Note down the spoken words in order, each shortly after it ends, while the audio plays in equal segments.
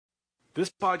This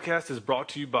podcast is brought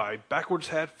to you by Backwards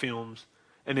Hat Films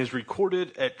and is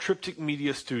recorded at Triptych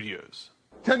Media Studios.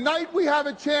 Tonight we have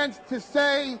a chance to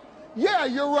say, yeah,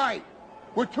 you're right.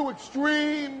 We're too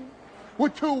extreme. We're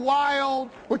too wild.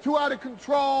 We're too out of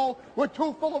control. We're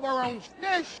too full of our own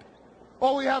shtish.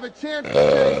 Or we have a chance to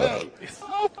say, hey,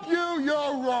 fuck you, you're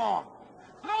wrong.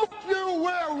 Fuck you,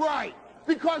 we're right.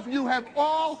 Because you have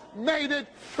all made it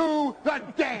to the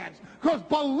dance. Because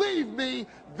believe me,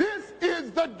 this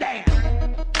is the dance.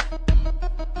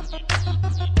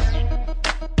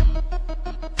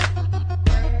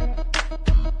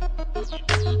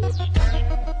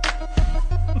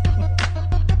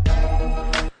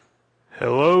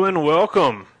 Hello and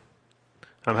welcome.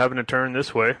 I'm having to turn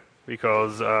this way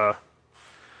because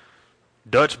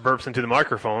Dutch burps into the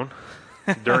microphone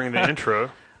during the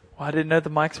intro. Well, I didn't know the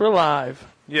mics were live.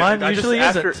 Yeah, Mine usually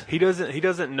isn't. He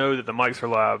doesn't know that the mics are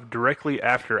live directly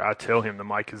after I tell him the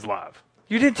mic is live.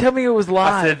 You didn't tell me it was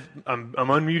live. I said I'm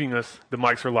unmuting us. The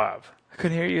mics are live. I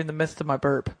couldn't hear you in the midst of my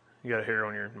burp. You got a hair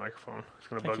on your microphone. It's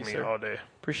gonna Thank bug you, me sir. all day.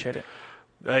 Appreciate it.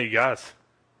 Hey guys,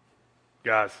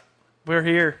 We're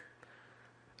here.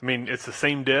 I mean it's the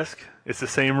same desk, it's the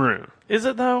same room, Is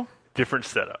it, though? different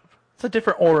setup. It's a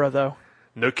different aura, though.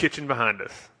 No kitchen behind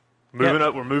us. Moving Yep.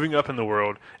 up, we're moving up in the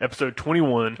world. Episode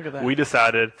 21, Look at that. we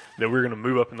decided that we're going to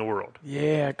move up in the world.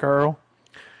 Yeah, girl.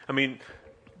 I mean,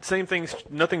 same things,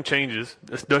 nothing changes.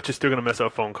 Dutch is still going to mess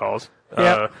up phone calls.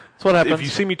 Yeah, that's what happens. If you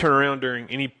see me turn around during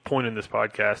any point in this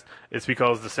podcast, it's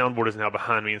because the soundboard is now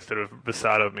behind me instead of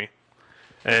beside of me.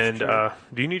 And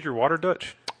do you need your water,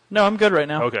 Dutch? No, I'm good right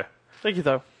now. Okay. Thank you,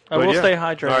 though. I But will yeah. stay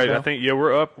hydrated, All right, though. I think,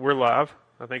 we're up. We're live.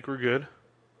 I think we're good.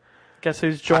 Guess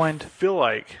who's joined?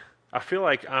 I feel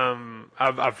like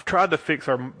I've tried to fix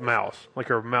our mouse,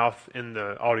 like our mouth in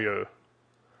the audio.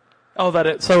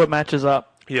 So it matches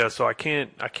up. Yeah, so I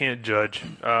can't judge.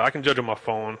 I can judge on my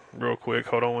phone real quick.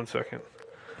 Hold on one second.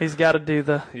 He's got to do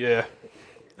Yeah.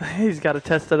 he's got to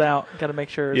test it out. Got to make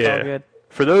sure it's all good.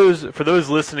 For those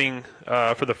listening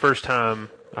for the first time,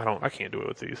 I can't do it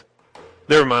with these.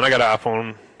 Never mind. I got an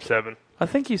iPhone 7. I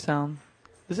think you sound.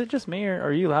 Is it just me, or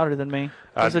are you louder than me?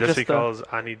 Or is it Just just because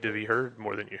I need to be heard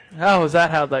more than you. Oh, is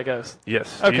that how that goes?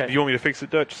 Yes. Okay. Do you want me to fix it,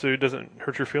 Dutch, so it doesn't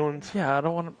hurt your feelings? Yeah, I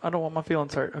don't want my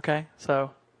feelings hurt, okay?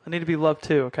 So I need to be loved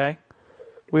too, okay?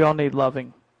 We all need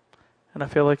loving. And I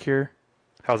feel like you're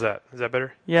How's that? Is that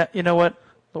better? yeah, you know what?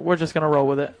 We're just gonna roll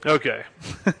with it. Okay.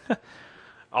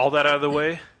 All that out of the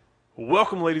way.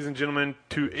 Welcome, ladies and gentlemen,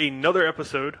 to another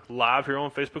episode live here on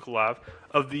Facebook Live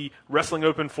of the Wrestling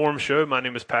Open Forum Show. My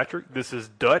name is Patrick. This is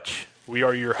Dutch. We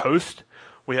are your host.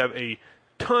 We have a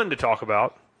ton to talk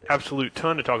about, absolute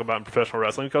ton to talk about in professional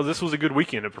wrestling because this was a good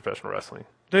weekend of professional wrestling.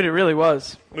 Dude, it really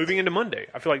was. Moving into Monday,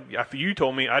 I feel like after you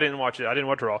told me, I didn't watch it. I didn't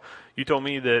watch Raw. You told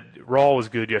me that Raw was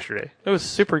good yesterday. It was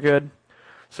super good.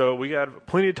 So we got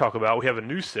plenty to talk about. We have a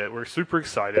new set. We're super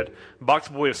excited. Box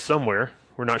Boy is somewhere.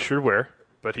 We're not sure where,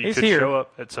 but he He's could here. show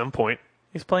up at some point.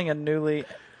 He's playing a newly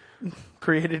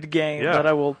created game Yeah. that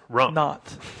I will Rump.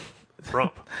 not.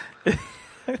 Rump.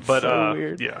 It's But so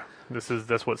weird. yeah, that's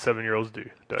what 7-year-olds do,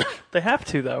 Dutch. They have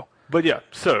to though. But yeah,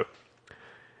 so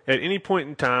at any point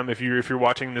in time, if you're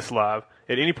watching this live,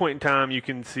 at any point in time, you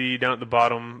can see down at the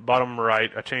bottom right.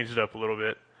 I changed it up a little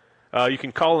bit. You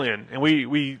can call in, and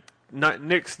we not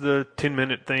nix the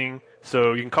 10-minute thing,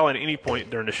 so you can call in at any point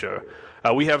during the show.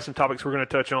 We have some topics we're going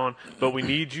to touch on, but we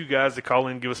need you guys to call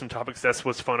in and give us some topics. That's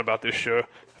what's fun about this show.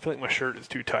 I feel like my shirt is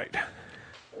too tight.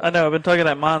 I know, I've been tugging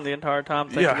at mine the entire time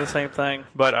thinking Yeah. the same thing.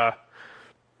 But,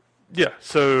 yeah,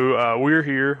 so we're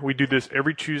here. We do this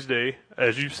every Tuesday,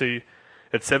 as you see,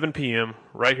 at 7 p.m.,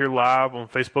 right here live on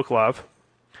Facebook Live,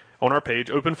 on our page,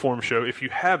 Open Forum Show. If you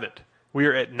haven't, we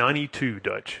are at 92,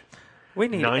 Dutch. We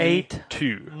need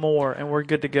 92. 8 more and we're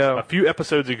good to go. A few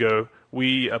episodes ago,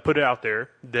 we put it out there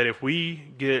that if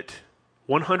we get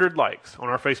 100 likes on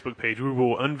our Facebook page, we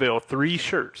will unveil 3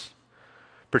 shirts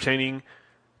pertaining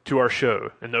to our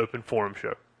show and the Open Forum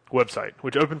Show website,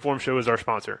 which Open Forum Show is our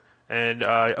sponsor, and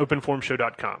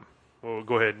openforumshow.com. We'll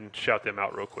go ahead and shout them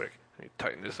out real quick. Let me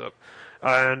tighten this up.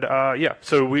 And, yeah,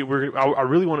 so I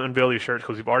really want to unveil these shirts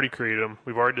because we've already created them.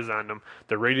 We've already designed them.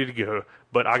 They're ready to go.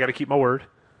 But I got to keep my word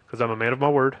because I'm a man of my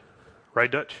word.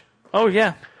 Right, Dutch? Oh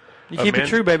yeah. You keep it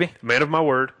true, baby. Man of my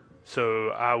word. So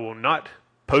I will not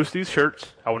post these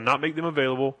shirts. I will not make them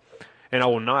available. And I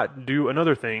will not do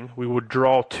another thing. We will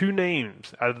draw 2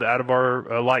 names out of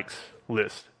our likes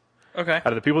list. Okay. Out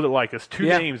of the people that like us, 2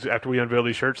 Yeah. names after we unveil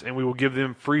these shirts, and we will give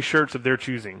them free shirts of their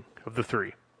choosing, of the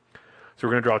 3. So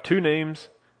we're going to draw 2 names,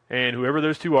 and whoever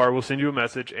those 2 are, we'll send you a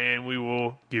message, and we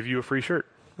will give you a free shirt.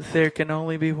 There can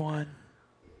only be one.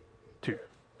 2.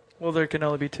 Well, there can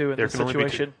only be 2 in There this can only be 2.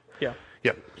 situation. Yeah.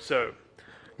 Yeah. So,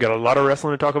 got a lot of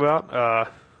wrestling to talk about.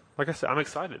 Like I said, I'm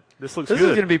excited. This looks This good.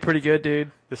 is going to be pretty good,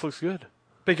 dude. This looks good.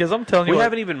 Because I'm telling you, We what,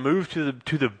 haven't even moved to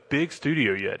the big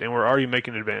studio yet, and we're already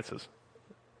making advances.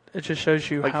 it just shows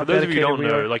you Like how for those of you dedicated who don't we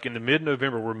know, are. like in the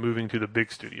mid-November, we're moving to the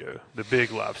big studio, the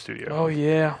big live studio. Oh,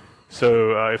 yeah.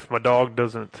 So if my dog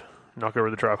doesn't knock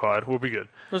over the tripod, we'll be good.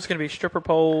 There's going to be stripper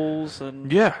poles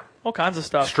and Yeah. all kinds of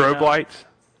stuff. Strobe you know. lights.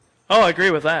 Oh, I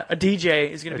agree with that. A DJ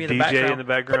is going to be in the DJ background. in the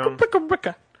background.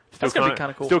 That's going to be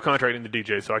kind of cool. Still contracting the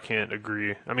DJ, so I can't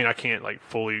agree. I mean, I can't like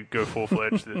fully go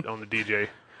full-fledged on the DJ.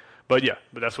 But yeah,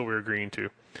 that's what we're agreeing to.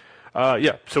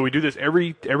 Yeah, so we do this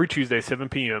every Tuesday, 7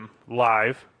 p.m.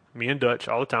 live. Me and Dutch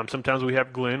all the time. Sometimes we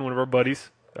have Glenn, one of our buddies,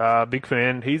 big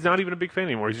fan. He's not even a big fan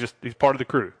anymore. He's part of the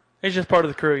crew. He's just part of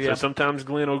the crew, yeah. So sometimes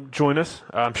Glenn will join us.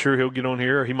 I'm sure he'll get on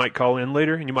here, or he might call in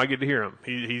later, and you might get to hear him.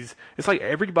 It's like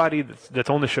everybody that's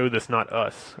on the show that's not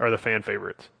us are the fan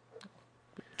favorites.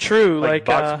 True, Like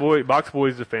Box Boy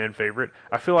is a fan favorite.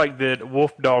 I feel like that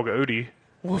Wolf Dog Odie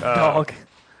Wolf Dog.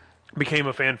 became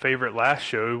a fan favorite last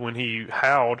show when he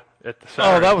howled at the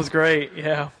siren. Oh, that was great,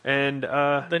 yeah. And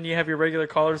Then you have your regular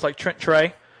callers like Trent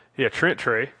Trey. yeah, Trent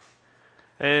Trey,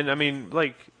 and I mean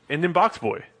and then Box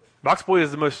Boy. Box Boy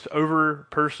is the most over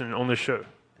person on this show.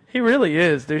 He really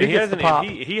is, dude. He gets the hasn't pop.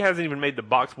 he hasn't even made the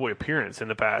Box Boy appearance in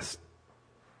the past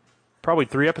probably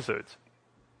 3 episodes.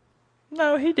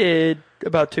 No, he did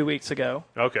about 2 weeks ago.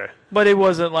 Okay. But it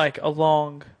wasn't like a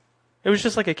long... It was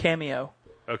just like a cameo.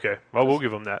 Okay. Well, we'll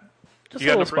give him that. Just You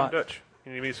got a no little friend spot. Dutch?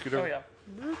 You need me to scoot over?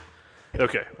 Oh, yeah.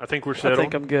 Okay. I think we're I settled.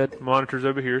 think I'm good. Monitors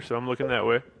over here, so I'm looking that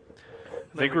way.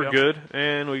 I think we we're go. good,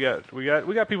 and we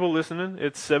got people listening.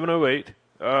 It's 7:08.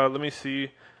 Let me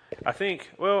see. I think.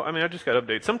 Well, I mean, I just got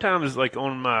updates. Sometimes, like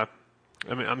on my,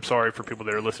 I mean, I'm sorry for people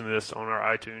that are listening to this on our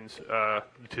iTunes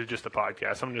to just the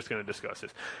podcast. I'm just going to discuss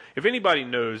this. If anybody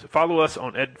knows, follow us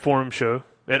on Ed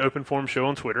Open Forum Show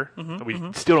on Twitter. We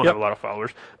still don't Yep. have a lot of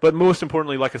followers, but most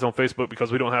importantly, like us on Facebook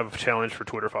because we don't have a challenge for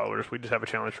Twitter followers. We just have a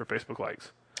challenge for Facebook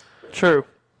likes. True.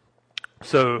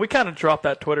 So We kind of dropped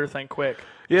that Twitter thing quick.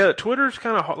 yeah, Twitter's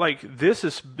kind of like this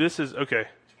is okay.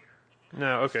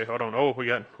 No, okay, hold on. Oh, we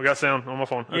got sound on my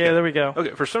phone. Okay. Yeah, there we go.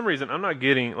 Okay, for some reason I'm not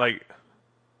getting like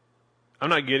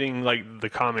the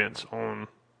comments on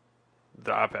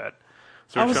the iPad.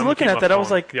 So I I'm was gonna looking keep at my that. I was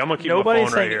phone. like, yeah, I'm gonna keep nobody's my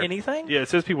phone saying right here. anything? Yeah, it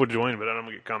says people join, but I'm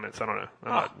gonna get comments. I don't know.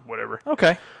 I'm not whatever.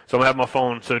 Okay. So I'm gonna have my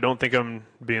phone. So don't think I'm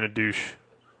being a douche,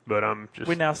 but I'm just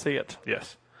We now see it.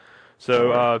 yes.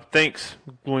 So thanks,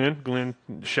 Glenn. Glenn,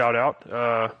 shout out.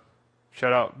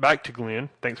 Shout out back to Glenn.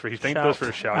 Thanks us for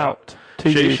the shout out.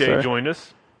 to Shay you, Shay sir. joined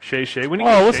us. Shay Shay. We need Oh,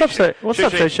 to get what's Shay up, Shay? Shay? What's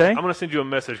up, Shay Shay? I'm going to send you a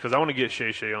message because I want to get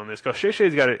Shay Shay on this because Shay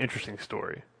Shay's got an interesting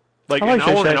story. Like, I like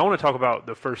and Shay Shay. I want to talk about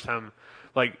the first time.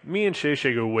 Like, me and Shay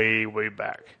Shay go way, way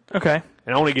back. Okay.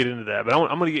 And I want to get into that, but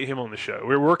I'm going to get him on the show.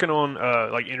 We're working on,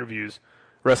 like, interviews,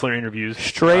 wrestler interviews.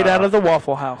 Straight out of the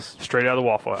Waffle House. Straight out of the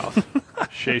Waffle House.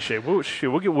 Shay Shay. We'll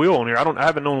get Will on here.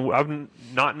 I've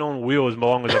not known Will as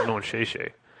long as I've known Shay Shay.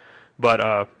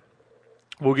 But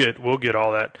we'll get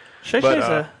all that. Shay But,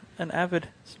 Shay's an avid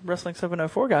Wrestling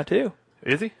 704 guy, too.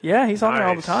 Is he? Yeah, he's on there all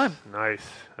the Nice. time. Nice.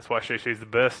 That's why Shay Shay's the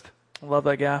best. Love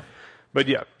that guy. But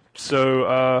yeah,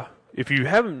 so if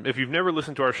you've never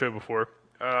listened to our show before,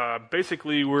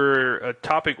 basically we're a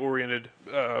topic-oriented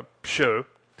show,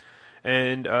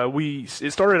 and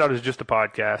it started out as just a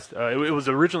podcast. It was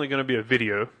originally going to be a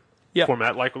video Yep.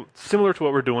 format, like similar to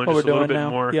what we're doing, What just we're a little doing bit now.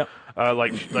 more Yep.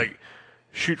 like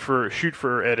shoot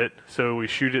for edit. So we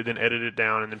shoot it, then edit it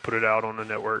down, and then put it out on the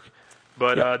network.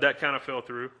 But Yep. that kind of fell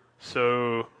through.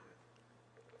 So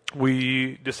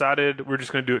we decided we're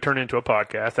just going to turn it into a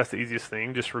podcast. That's the easiest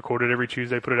thing. Just record it every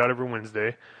Tuesday, put it out every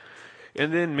Wednesday.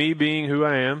 And then me being who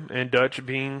I am and Dutch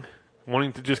being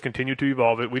wanting to just continue to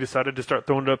evolve it, we decided to start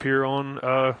throwing it up here on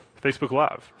Facebook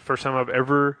Live. First time I've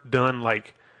ever done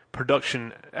like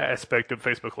production aspect of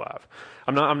Facebook Live.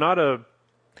 I'm not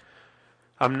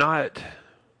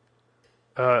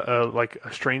like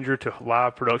a stranger to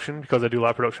live production because I do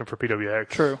live production for PWX.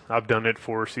 True. I've done it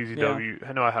for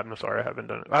CZW. No, I haven't. I'm sorry, I haven't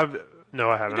done it. I haven't.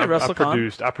 did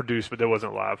WrestleCon. I produced, but that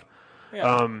wasn't live.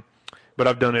 Yeah. But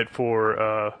I've done it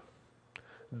for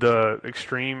the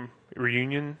Extreme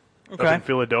Reunion up Okay. in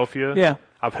Philadelphia. Yeah.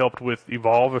 I've helped with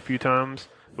Evolve a few times.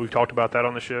 We've talked about that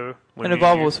on the show. When And me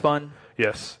Evolve you- was fun.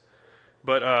 Yes.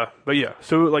 But yeah,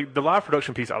 so like the live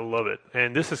production piece, I love it,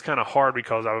 and this is kind of hard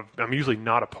because I'm usually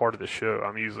not a part of the show.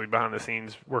 I'm usually behind the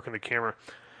scenes working the camera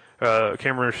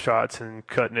shots and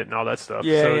cutting it and all that stuff.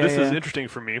 Yeah, so yeah, this is yeah. interesting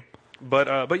for me.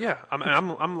 But yeah,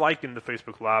 I'm liking the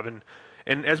Facebook Live,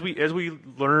 and as we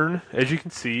learn, as you can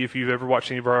see, if you've ever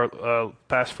watched any of our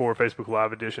past 4 Facebook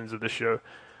Live editions of this show,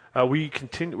 we're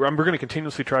going to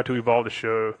continuously try to evolve the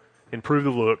show, improve the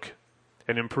look,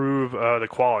 and improve the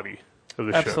quality of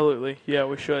the show. Absolutely. Yeah,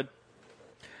 we should.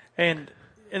 And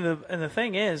the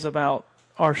thing is about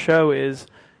our show is,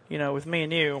 with me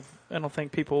and you, I don't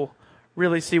think people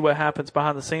really see what happens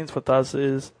behind the scenes with us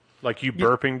is. Like you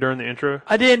burping during the intro?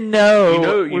 I didn't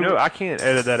know. You know, I can't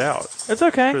edit that out. It's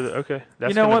okay. Okay.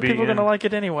 That's what? People are going to like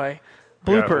it anyway.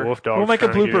 Blooper. Wolf Dog's we'll make a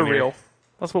trying to get in blooper here. reel.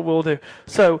 That's what we'll do.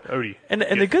 So, Odie. and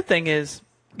the good thing is,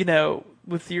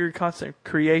 with your constant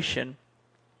creation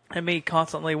and me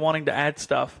constantly wanting to add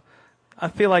stuff, I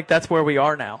feel like that's where we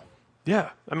are now. Yeah.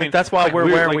 I mean, that's why we're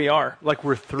where we are. Like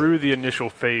we're through the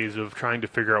initial phase of trying to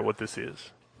figure out what this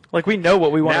is. Like we know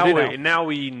what we want to do now. Now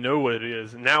we know what it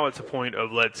is. Now it's a point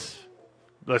of let's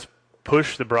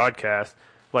push the broadcast,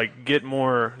 like get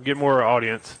more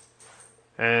audience.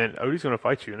 And Odie's going to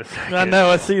fight you in a second. I know,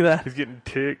 I see that. He's getting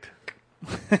ticked.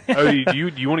 Odie,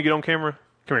 do you want to get on camera?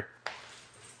 Come here.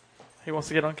 He wants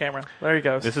to get on camera. There he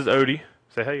goes. This is Odie.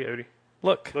 Say hey, Odie.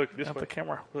 Look this at way. the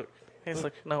camera. Look. He's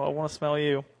like, no, I want to smell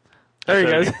you. There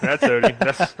he goes. That's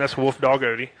Odie. That's Wolf Dog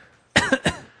Odie.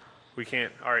 We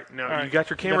can't. All right, now you got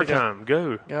your camera time.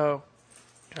 Go. Go.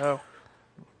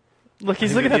 Look,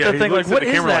 he's looking at the thing like, what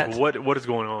is that? Like, what is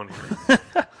going on here?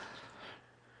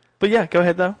 But yeah, go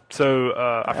ahead though. So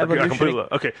I forgot completely.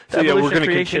 Okay, so yeah, we're going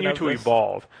to continue to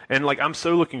evolve, and like I'm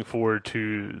so looking forward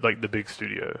to like the big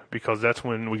studio because that's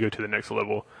when we go to the next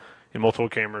level in multiple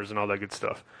cameras and all that good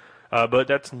stuff. But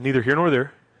that's neither here nor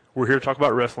there. We're here to talk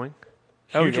about wrestling.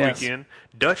 Huge weekend.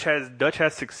 Dutch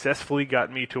has successfully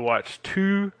got me to watch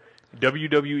 2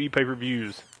 WWE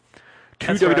pay-per-views.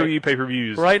 WWE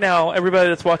pay-per-views. Right now, everybody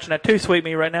that's watching that, 2 Sweet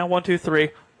Me right now. 1, 2, 3.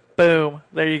 Boom.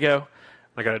 There you go.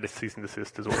 I got a cease and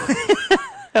desist as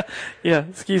well. Yeah,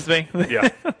 excuse me. Yeah.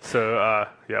 So,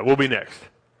 we'll be next.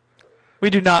 We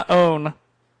do not own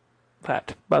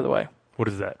that, by the way. What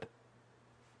is that?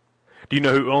 Do you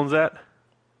know who owns that?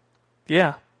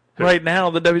 Yeah. Right now,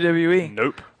 the WWE.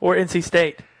 Nope. Or NC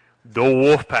State. The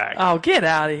Wolfpack. Oh, get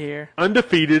out of here.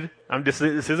 Undefeated. This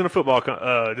isn't a football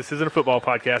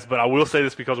podcast, but I will say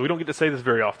this because we don't get to say this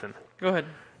very often. Go ahead.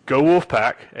 Go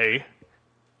Wolfpack,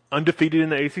 undefeated in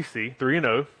the ACC,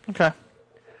 3-0. Okay.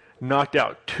 Knocked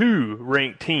out 2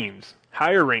 ranked teams,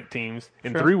 higher ranked teams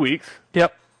in 3 weeks.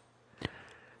 Yep.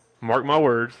 Mark my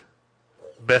words,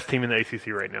 best team in the ACC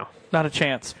right now. Not a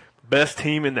chance. Best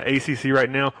team in the ACC right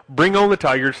now. Bring on the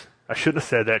Tigers. I shouldn't have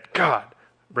said that. God,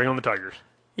 bring on the Tigers.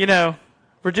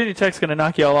 Virginia Tech's going to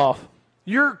knock y'all off.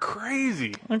 You're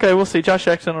crazy. Okay, we'll see. Josh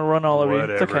Jackson will run all over you.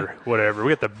 It's okay. Whatever.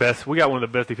 We got one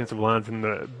of the best defensive lines in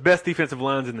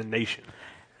the nation.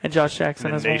 And Josh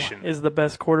Jackson is the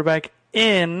best quarterback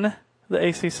in the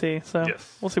ACC. So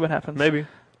We'll see what happens. Maybe.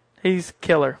 He's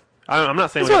killer. I'm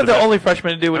not saying he's one of the only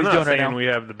freshmen to do what he's doing right now. I'm not saying we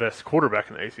have the best quarterback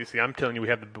in the ACC. I'm telling you we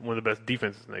have one of the best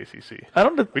defenses in the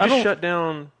ACC. We just shut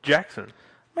down Jackson.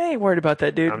 I ain't worried about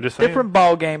that, dude. I'm just saying. Different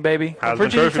ball game, baby.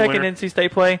 Virginia Tech and NC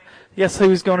State play. Guess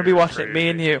who's going to be watching it? Me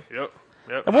and you. Yep.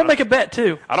 And we'll make a bet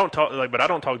too. I don't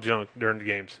talk junk during the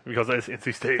games because that's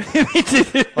NC State. Me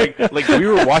too. like we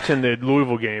were watching the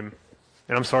Louisville game,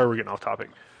 and I'm sorry we're getting off topic.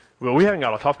 Well, we haven't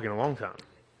got off topic in a long time.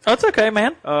 Oh, it's okay,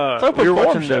 man. We were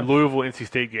watching the Louisville NC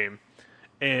State game,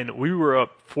 and we were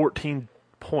up 14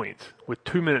 points with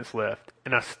 2 minutes left,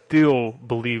 and I still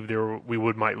believe we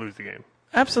might lose the game.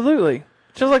 Absolutely.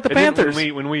 Just like the Panthers.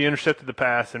 When we intercepted the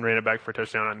pass and ran it back for a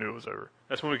touchdown, I knew it was over.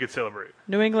 That's when we could celebrate.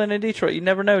 New England and Detroit. You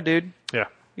never know, dude. Yeah.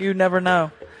 You never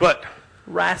know. But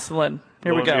wrestling.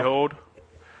 Here we go. Behold,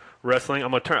 wrestling.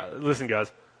 I'm gonna listen, guys.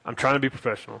 I'm trying to be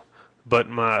professional, but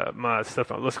my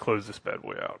stuff. Let's close this bad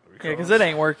boy out. Because it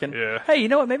ain't working. Yeah. Hey, you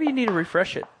know what? Maybe you need to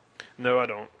refresh it. No, I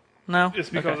don't. No. It's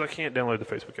because I can't download the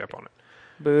Facebook app on it.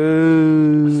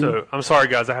 Boo. So I'm sorry,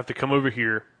 guys. I have to come over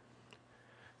here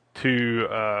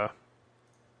to.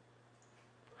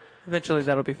 Eventually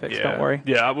that'll be fixed. Yeah. Don't worry.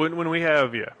 Yeah, when we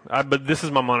have but this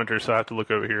is my monitor, so I have to look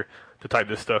over here to type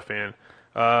this stuff in.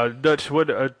 Dutch, what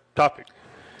topic?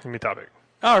 Give me a topic.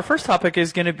 Our first topic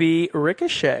is going to be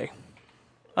Ricochet.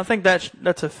 I think that's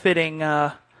a fitting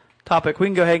topic. We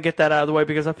can go ahead and get that out of the way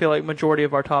because I feel like majority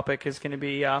of our topic is going to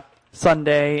be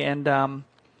Sunday and Hell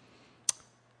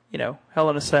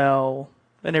in a Cell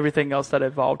and everything else that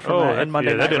evolved from that. And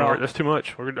Monday that Night didn't Raw. work. That's too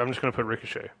much. I'm just going to put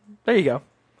Ricochet. There you go.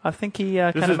 I think he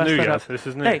kind of messed that up. This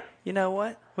is new. Hey, you know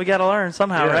what? We got to learn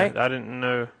somehow, right? I didn't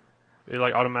know. It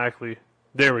automatically.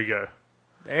 There we go.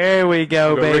 There we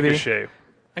go, baby. Ricochet.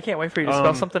 I can't wait for you to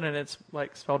spell something and it's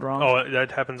spelled wrong. Oh,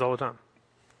 that happens all the time.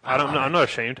 I'm not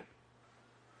ashamed.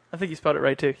 I think you spelled it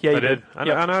right too. Yeah, you did. I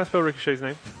know how to spell Ricochet's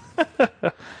name.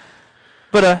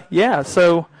 But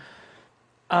so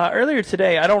Earlier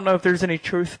today, I don't know if there's any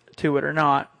truth to it or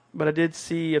not, but I did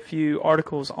see a few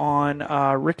articles on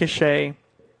Ricochet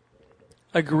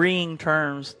agreeing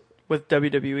terms with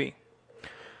WWE.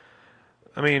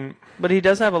 I mean, but he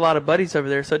does have a lot of buddies over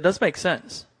there, so it does make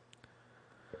sense.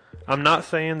 I'm not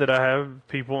saying that I have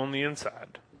people on the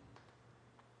inside,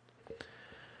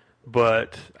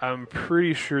 but I'm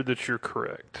pretty sure that you're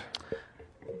correct.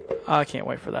 I can't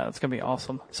wait for that. It's going to be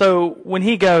awesome. So when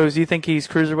he goes, do you think he's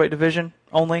cruiserweight division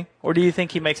only, or do you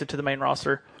think he makes it to the main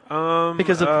roster?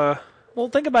 Because of well,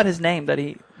 think about his name that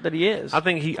he is. I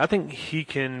think he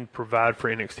can provide for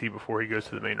NXT before he goes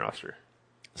to the main roster.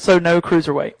 So no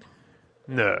cruiserweight.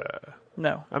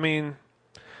 No. I mean,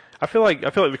 I feel like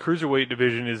the cruiserweight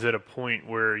division is at a point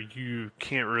where you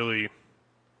can't really,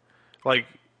 like,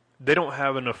 they don't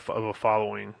have enough of a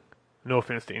following. No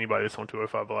offense to anybody that's on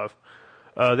 205 Live.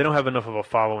 They don't have enough of a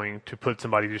following to put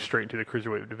somebody just straight into the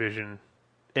cruiserweight division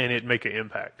and it make an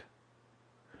impact.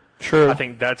 True. I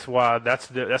think that's why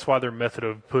their method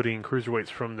of putting cruiserweights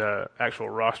from the actual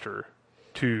roster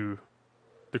to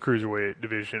the cruiserweight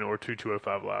division or to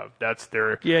 205 Live. That's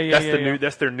their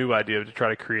that's their new idea to try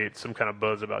to create some kind of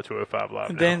buzz about 205 Live.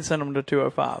 And then send them to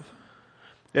 205.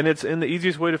 And the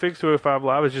easiest way to fix 205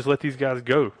 Live is just let these guys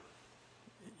go.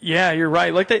 Yeah, you're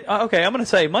right. Like I'm going to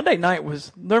say Monday night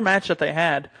was their match that they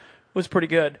had was pretty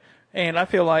good, and I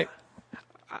feel like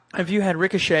if you had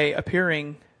Ricochet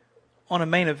appearing on a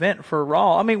main event for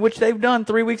Raw, I mean, which they've done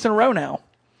 3 weeks in a row now.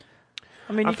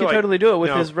 I mean, you can totally do it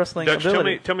with his wrestling Dutch,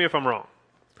 ability. Tell me if I'm wrong.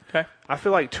 Okay. I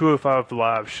feel like 205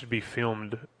 Live should be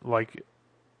filmed like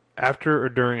after or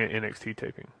during an NXT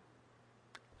taping.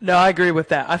 No, I agree with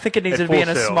that. I think it needs to be in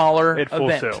a smaller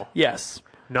event. Sale. Yes.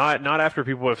 Not after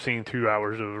people have seen 2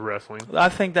 hours of wrestling. I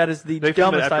think that is the they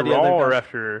dumbest after idea. Raw or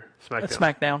after SmackDown?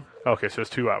 SmackDown. Okay, so it's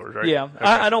 2 hours, right? Yeah, okay.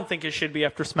 I don't think it should be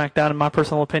after SmackDown. In my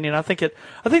personal opinion, I think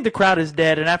the crowd is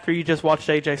dead. And after you just watched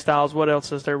AJ Styles, what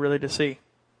else is there really to see?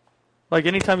 Like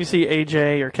anytime you see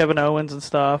AJ or Kevin Owens and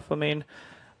stuff, I mean,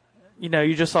 you know,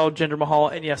 you just saw Jinder Mahal,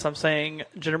 and yes, I'm saying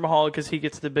Jinder Mahal because he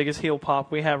gets the biggest heel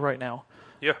pop we have right now.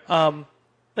 Yeah.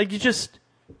 Like you just,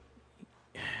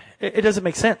 it doesn't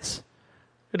make sense.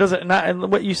 It doesn't.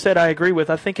 And what you said, I agree with.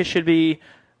 I think it should be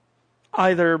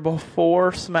either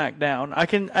before SmackDown. I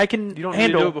can You don't handle.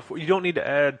 need to do it before. You don't need to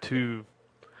add to.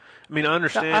 I mean, I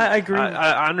understand. I agree.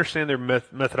 I understand their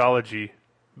methodology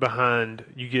behind.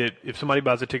 You get if somebody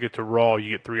buys a ticket to Raw,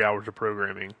 you get 3 hours of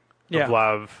programming of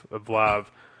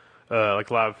live,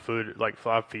 like live food, like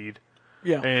live feed.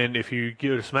 Yeah. And if you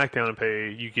go to SmackDown and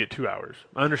pay, you get 2 hours.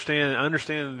 I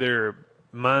understand their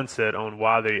mindset on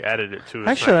why they added it to.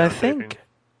 Actually, SmackDown I think. taping.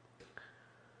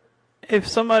 If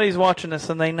somebody's watching this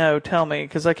and they know, tell me,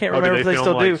 because I can't remember if they film,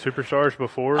 still do. Superstars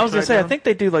before. I was going to say, I SmackDown? think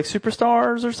they do like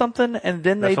Superstars or something, and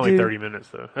then That's they only do. 30 minutes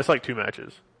though. That's like 2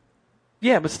 matches.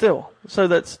 Yeah, but still. So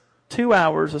that's 2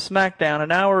 hours of SmackDown,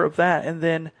 an hour of that, and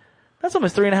then that's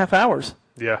almost 3.5 hours.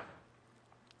 Yeah.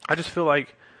 I just feel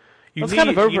like you That's need, kind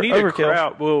of you need overkill. a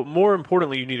crowd. Well, more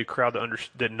importantly, you need a crowd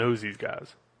that knows these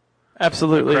guys.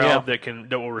 Absolutely, A yeah. crowd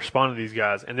that will respond to these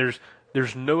guys. And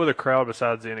there's no other crowd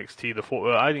besides the NXT.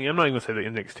 I'm not even going to say the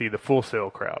NXT, the Full Sail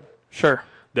crowd. Sure.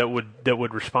 That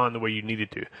would respond the way you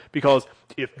needed to. Because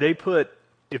if they put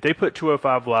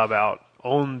 205 Live out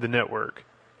on the network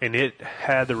and it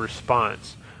had the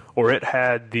response or it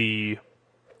had the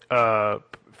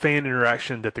fan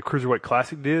interaction that the Cruiserweight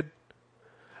Classic did,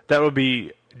 that would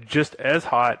be just as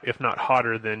hot, if not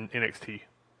hotter, than NXT.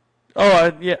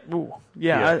 Oh, yeah. Ooh,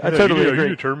 yeah, I totally agree.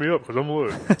 You turn me up because I'm low.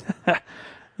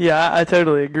 Yeah, I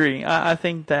totally agree. I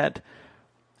think that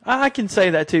I can say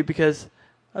that too because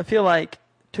I feel like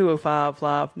 205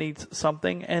 Live needs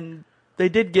something, and they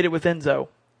did get it with Enzo.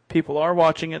 People are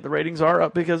watching it. The ratings are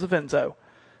up because of Enzo.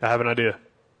 I have an idea.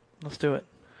 Let's do it.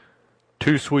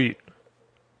 Too Sweet.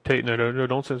 No,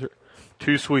 don't censor it.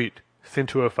 Too Sweet. Send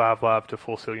 205 Live to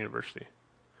Full Sail University.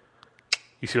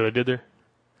 You see what I did there?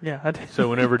 Yeah, I did. So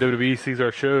whenever WWE sees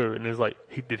our show and is like,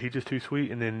 did he just too sweet?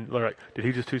 And then they're like, did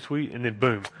he just too sweet? And then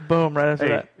boom. Boom, right after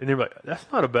Hey, that. and they're like, that's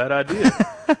not a bad idea.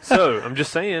 So I'm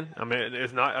just saying, I'm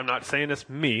not saying it's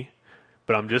me,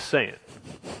 but I'm just saying,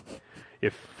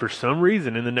 if for some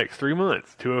reason in the next 3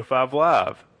 months, 205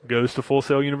 Live goes to Full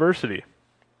Sail University,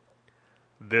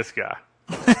 this guy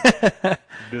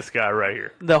right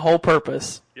here. The whole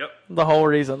purpose. Yep. The whole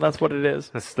reason. That's what it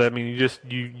is. I mean,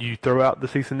 you throw out the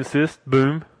cease and desist,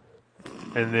 boom,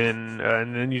 and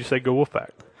then you just say go Wolfpack.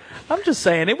 I'm just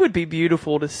saying it would be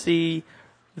beautiful to see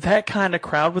that kind of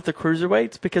crowd with the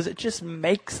cruiserweights because it just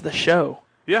makes the show.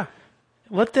 Yeah.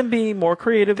 Let them be more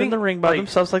creative in the ring by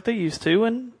themselves like they used to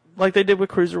and like they did with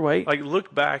Cruiserweight. Like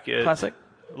look back at Classic.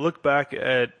 Look back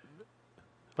at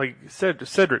Like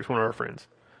Cedric's one of our friends.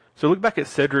 So look back at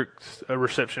Cedric's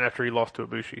reception after he lost to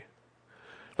Ibushi.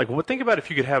 Like, think about if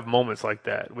you could have moments like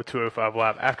that with 205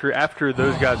 Live after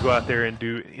those guys go out there and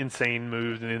do insane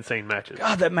moves and insane matches.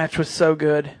 God, that match was so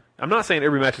good. I'm not saying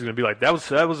every match is going to be like that.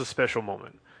 That was a special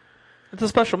moment. It's a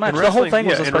special match. In The whole thing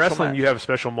was a in special wrestling, match. you have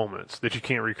special moments that you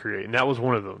can't recreate, and that was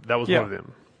one of them. That was Yeah. one of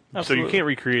them. Absolutely. So you can't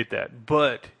recreate that,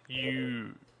 but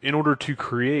in order to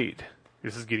create,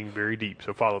 this is getting very deep.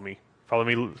 So follow me,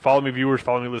 viewers,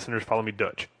 follow me, listeners, follow me,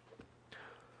 Dutch.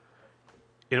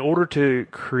 In order to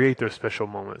create those special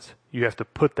moments, you have to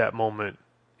put that moment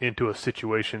into a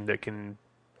situation that can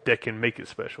make it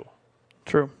special.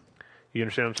 True. You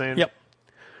understand what I'm saying? Yep.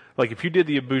 Like if you did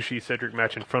the Ibushi Cedric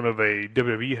match in front of a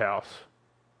WWE house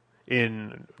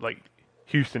in like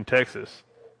Houston, Texas,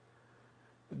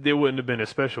 it wouldn't have been as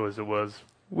special as it was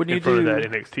in front of that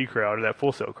NXT crowd or that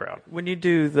Full Sail crowd. When you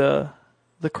do the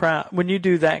crowd, when you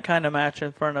do that kind of match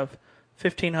in front of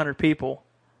 1,500 people,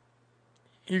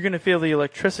 you're going to feel the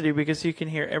electricity because you can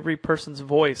hear every person's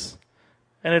voice,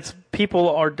 and it's people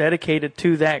are dedicated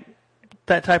to that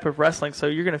type of wrestling. So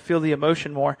you're going to feel the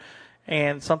emotion more,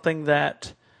 and something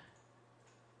that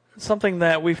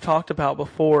we've talked about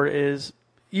before is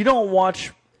you don't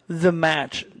watch the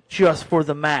match just for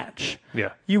the match.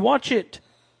 Yeah. You watch it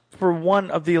for one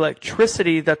of the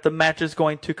electricity that the match is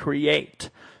going to create.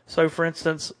 So, for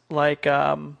instance, like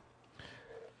when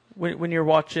you're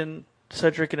watching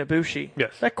Cedric and Ibushi,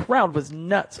 yes, that crowd was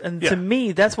nuts. And to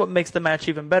me, that's what makes the match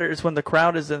even better is when the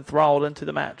crowd is enthralled into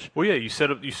the match. Well, yeah, you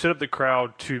set up the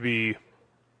crowd to be.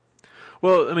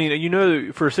 Well, I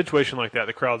mean, for a situation like that,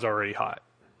 the crowd's already hot.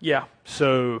 Yeah.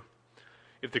 So,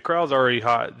 if the crowd's already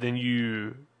hot, then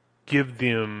you give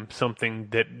them something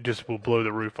that just will blow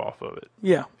the roof off of it.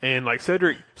 Yeah. And like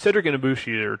Cedric and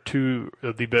Ibushi are two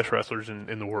of the best wrestlers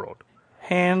in the world.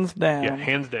 Hands down. Yeah,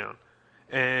 hands down.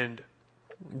 And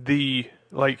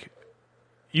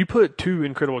you put two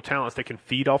incredible talents that can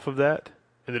feed off of that.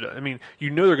 And they're going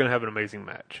to have an amazing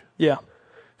match. Yeah.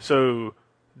 So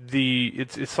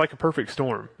it's like a perfect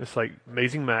storm. It's like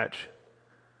amazing match,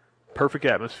 perfect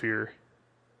atmosphere,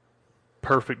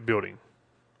 perfect building.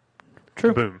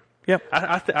 True. Boom. Yep.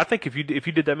 I think if you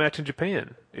did that match in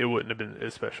Japan, it wouldn't have been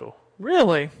as special.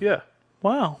 Really? Yeah.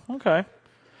 Wow. Okay.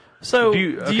 So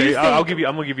I'm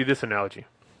gonna give you this analogy.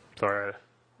 Sorry.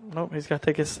 Nope. He's got to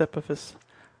take a sip of his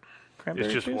cranberry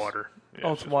It's just juice. water. Yeah,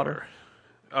 Oh, it's water.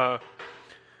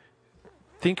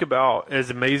 Think about as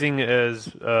amazing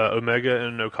as Omega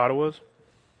and Okada was.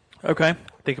 Okay.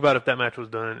 Think about if that match was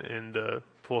done in the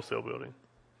Full Sail building.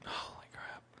 Holy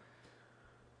crap.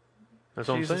 That's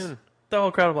what Jesus. I'm saying. The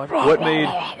whole crowd was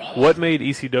like, What made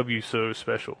ECW so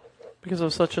special? because it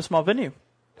was such a small venue.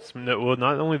 Well,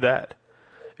 not only that,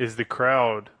 is the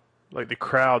crowd,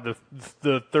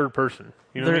 the third person.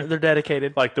 You know what I mean? They're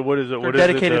dedicated. Like what is it? They're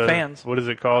dedicated fans. What is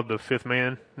it called? The fifth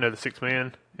man? No, the sixth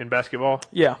man in basketball.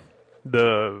 Yeah.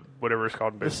 The whatever it's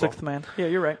called in The baseball. sixth man. Yeah,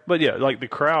 you're right. But yeah, like the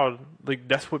crowd, like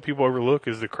that's what people overlook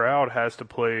is the crowd has to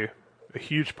play a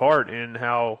huge part in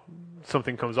how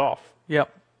something comes off. Yep.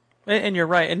 And you're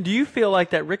right. And do you feel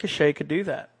like that Ricochet could do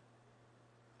that?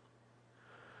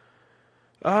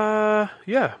 Yeah.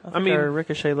 I think our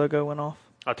Ricochet logo went off.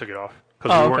 I took it off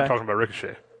because we weren't talking about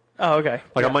Ricochet. Oh, okay.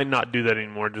 Like I might not do that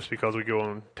anymore just because we go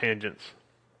on tangents.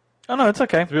 Oh no, it's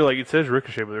okay. I feel like it says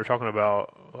Ricochet, but they're talking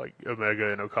about like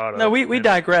Omega and Okada. No, we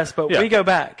digress, but we go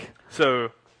back. So,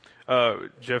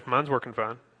 Jeff, mine's working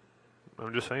fine.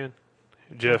 I'm just saying.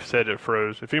 Jeff said it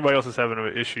froze. If anybody else is having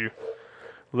an issue,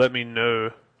 let me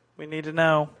know. We need to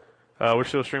know. We're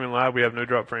still streaming live. We have no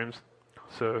drop frames.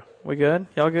 So We good?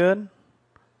 Y'all good?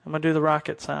 I'm gonna do the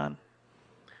rocket sign.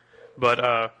 But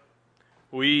I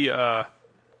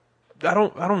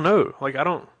don't know. Like I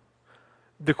don't.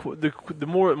 The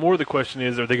more the question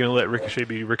is, are they going to let Ricochet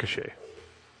be Ricochet?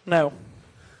 No.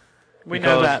 We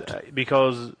know that.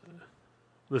 Because,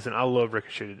 listen, I love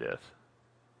Ricochet to death.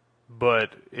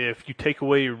 But if you take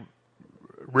away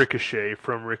Ricochet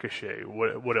from Ricochet,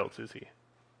 what else is he?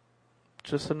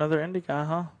 Just another indie guy,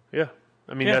 huh? Yeah.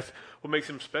 I mean, that's what makes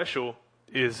him special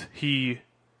is he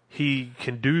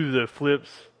can do the flips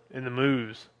and the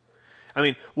moves. I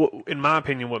mean, in my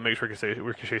opinion, what makes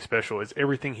Ricochet special is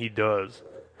everything he does.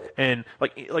 And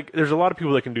like, there's a lot of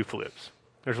people that can do flips.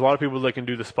 There's a lot of people that can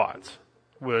do the spots,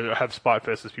 have spot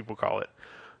fest as people call it.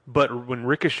 But when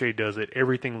Ricochet does it,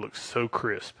 everything looks so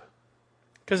crisp.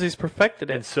 Because he's perfected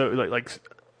it. And so like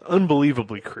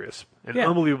unbelievably crisp and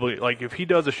unbelievably like if he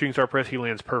does a shooting star press, he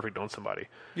lands perfect on somebody.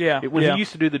 Yeah. When he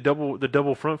used to do the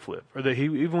double front flip, or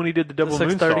even when he did the double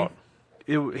moonsault,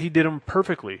 he did them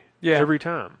perfectly every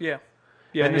time. Yeah.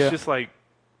 Yeah. And it's just like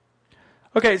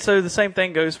Okay, so the same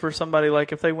thing goes for somebody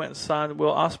like if they went and signed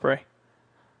Will Ospreay.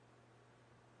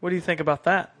 What do you think about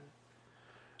that?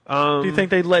 Do you think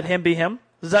they'd let him be him?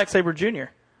 Zack Sabre Jr.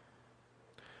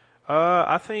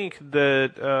 I think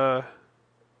that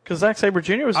Because Zack Sabre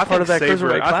Jr. was part of that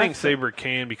Cruiserweight Classic. I think Sabre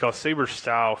can because Sabre's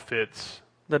style fits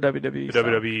the WWE. the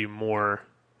WWE more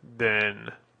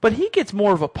than. But he gets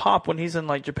more of a pop when he's in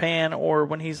like Japan or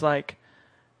when he's like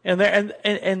in there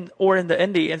and or in the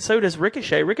indie, and so does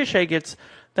Ricochet. Ricochet gets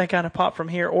that kind of pop from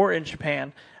here or in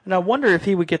Japan, and I wonder if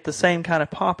he would get the same kind of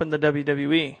pop in the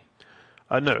WWE.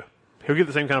 No, he'll get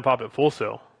the same kind of pop at Full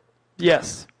Sail,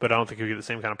 Yes, but I don't think he'll get the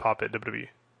same kind of pop at WWE.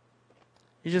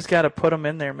 you just got to put him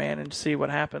in there, man, and see what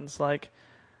happens. Like,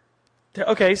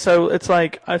 okay, so it's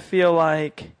like I feel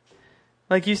like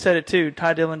you said it too.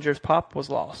 Ty Dillinger's pop was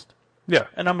lost. Yeah,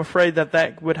 And I'm afraid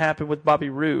that would happen with Bobby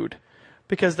Roode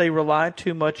because they rely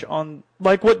too much on,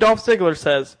 like what Dolph Ziggler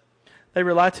says, they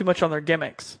rely too much on their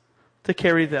gimmicks to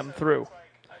carry them through.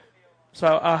 So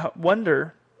I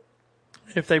wonder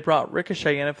if they brought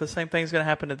Ricochet in, if the same thing's going to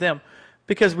happen to them.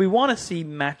 Because we want to see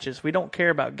matches. We don't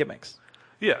care about gimmicks.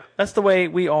 yeah. That's the way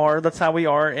we are. That's how we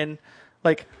are in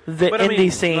like the But I indie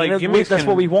mean, scene. like, And gimmicks that's can-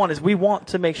 what we want. Is we want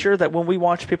to make sure that when we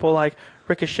watch people like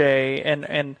Ricochet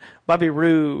and Bobby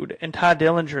Roode and Ty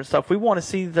Dillinger and stuff, we want to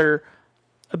see their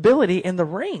ability in the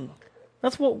ring.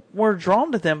 That's what we're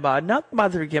drawn to them by, not by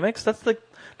their gimmicks. That's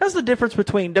the difference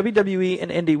between WWE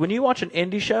and indie. When you watch an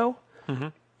indie show,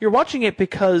 you're watching it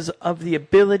because of the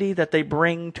ability that they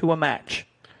bring to a match.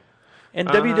 In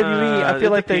WWE, I it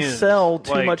feel like they depends. sell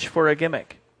too Like- much for a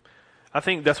gimmick. I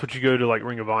think that's what you go to like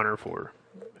Ring of Honor for,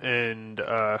 and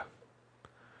go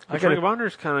Ring to- of Honor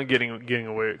is kind of getting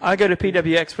away. I go to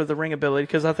PWX for the ring ability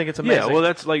because I think it's amazing. Yeah, well,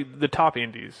 that's like the top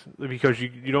indies because you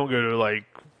don't go to like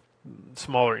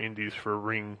smaller indies for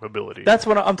ring ability. That's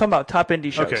what I'm talking about. Top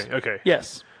indie shows. Okay.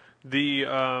 Yes. The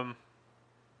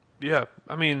yeah,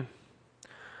 I mean,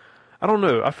 I don't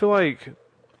know. I feel like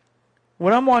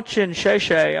When I'm watching Shay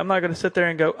Shay, I'm not going to sit there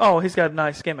and go, "Oh, he's got a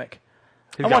nice gimmick."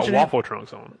 he's I'm got watching waffle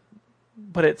trunks on.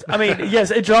 But it's, I mean,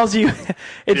 yes, it draws you,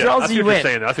 it Yeah, draws I see you what in. you're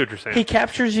saying. I see what you're saying. He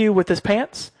captures you with his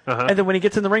pants, Uh-huh. and then when he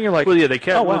gets in the ring, you're like, Well, yeah, they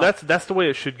can't. Oh, wow. Well, that's the way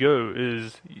it should go.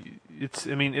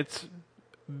 It's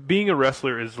being a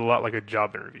wrestler is a lot like a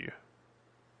job interview.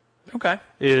 okay,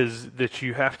 Is that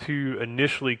you have to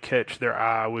initially catch their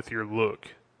eye with your look.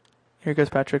 here goes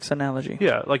Patrick's analogy.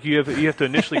 Yeah, like you have to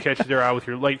initially catch their eye with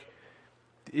your like.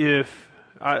 If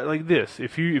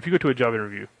you go to a job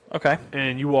interview Okay,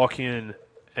 and you walk in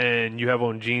and you have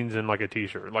on jeans and like a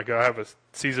t-shirt, like I have a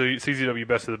CZW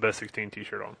Best of the Best 16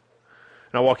 t-shirt on, and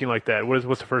I walk in like that, what's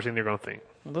the first thing they're going to think?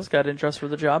 well, this guy didn't dress for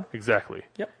the job. Exactly.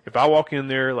 Yep. If I walk in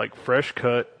there like fresh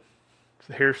cut,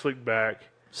 hair slicked back,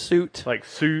 Suit, like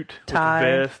suit Tie. with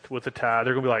a vest with a tie,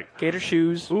 they're going to be like, gator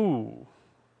shoes. ooh,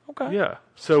 Okay, yeah.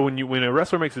 So when a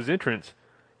wrestler makes his entrance,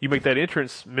 you make that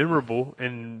entrance memorable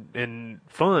and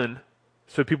fun,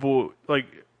 so people like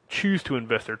choose to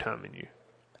invest their time in you.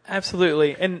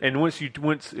 absolutely. And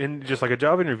once in just like a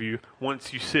job interview,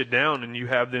 once you sit down and you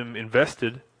have them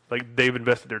invested, like they've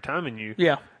invested their time in you,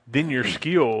 yeah, then your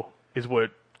skill is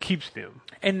what keeps them.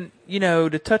 and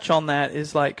to touch on that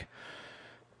is like,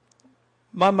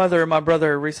 my mother and my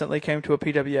brother recently came to a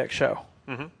PWX show.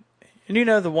 Mm-hmm.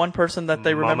 And the one person that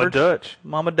they remembered? Mama Dutch.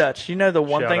 Mama Dutch. You know the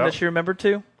one Shout thing out. that she remembered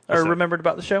too? What's Or that? remembered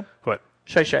about the show? What?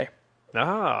 Shay Shay.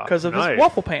 Ah, Because of nice. his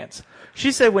waffle pants.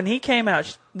 She said when he came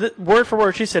out, word for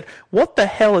word, she said, "What the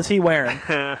hell is he wearing?"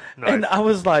 Nice. And I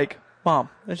was like, "Mom."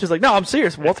 And she's like, "No, I'm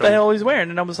serious. What It's the a- hell he's wearing?"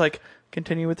 And I was like,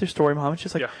 "Continue with your story, Mom." And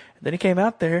she's like, Yeah. Then he came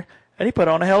out there and he put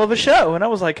on a hell of a show. And I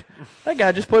was like, that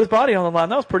guy just put his body on the line.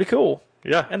 That was pretty cool.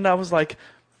 Yeah, And I was like,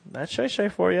 that's Shay Shay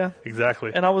for you.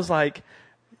 exactly. And I was like,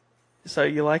 so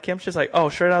you like him? She's like, oh,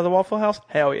 straight out of the Waffle House?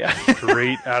 Hell yeah.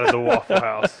 Straight out of the Waffle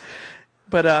House.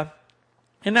 But,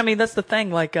 and I mean, that's the thing.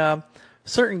 Like,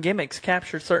 certain gimmicks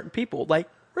capture certain people. Like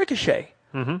Ricochet.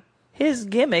 Mm-hmm. His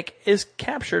gimmick is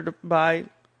captured by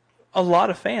a lot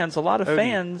of fans. A lot of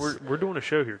fans. We're doing a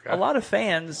show here, guys. A lot of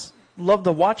fans love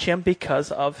to watch him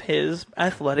because of his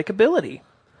athletic ability.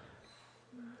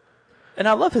 And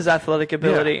I love his athletic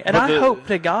ability. Yeah, and but I hope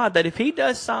to God that if he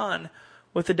does sign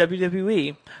with the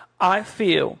WWE, I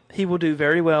feel he will do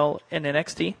very well in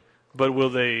NXT. But will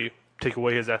they take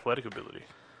away his athletic ability?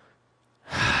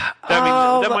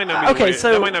 That might not be the okay, way,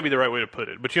 so- that might not be the right way to put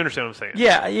it, but you understand what I'm saying.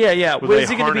 Yeah. Will Well, they is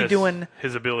he going to be harness doing...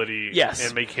 his ability Yes.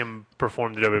 and make him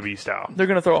perform the WWE style? They're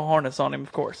going to throw a harness on him,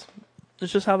 of course.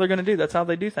 It's just how they're going to do. That's how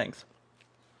they do things.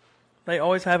 They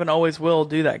always have and always will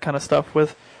do that kind of stuff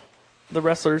with the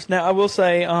wrestlers. Now, I will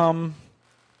say,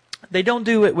 they don't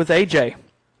do it with AJ.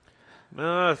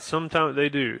 Sometimes they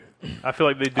do. I feel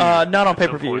like they do. Not on at some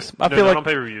pay-per-views. point. I feel not like on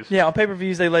pay-per-views. Yeah, on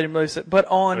pay-per-views they let him release it, but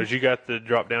on Because you got the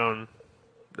drop down.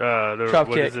 Drop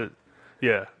what kick. is it?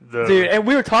 Yeah, the dude, and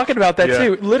we were talking about that Yeah.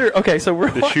 too. Literally, okay, so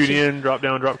we're the watching, shoot in, drop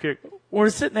down, drop kick.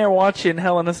 we're sitting there watching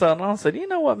Hell in a Cell, and I said, "You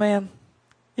know what, man?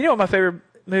 You know what my favorite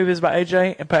move is by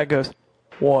AJ?" And Pat goes,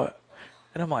 "What?"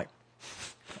 And I'm like,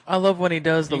 "I love when he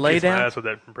does the You lay kiss my down. ass with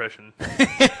that impression.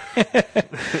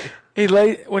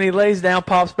 When he lays down,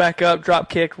 pops back up, drop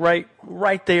kick right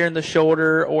there in the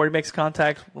shoulder, or he makes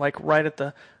contact like right at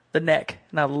the neck,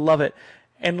 and I love it.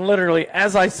 And literally,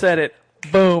 as I said it,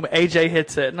 boom, AJ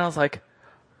hits it, and I was like,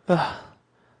 ugh,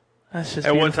 that's just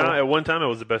At beautiful. one time, it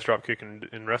was the best drop kick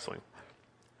in wrestling.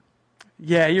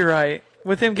 Yeah, you're right.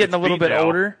 With him getting It's a little beat bit now.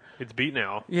 older, It's beat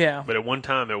now. yeah. But at one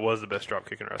time, it was the best drop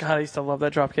kick in wrestling. God, I used to love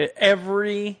that drop kick.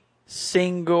 Every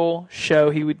single show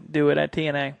he would do it at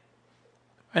TNA,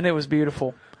 and it was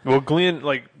beautiful. Well, Glenn,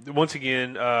 like once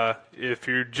again, if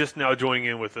you're just now joining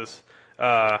in with us,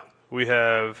 we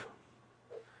have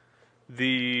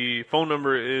the phone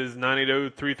number is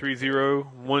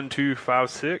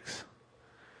 980-330-1256,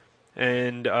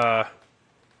 and I'm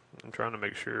trying to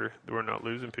make sure that we're not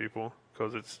losing people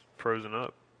because it's frozen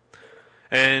up.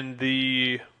 And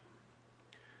and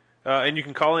you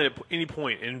can call in at any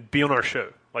point and be on our show.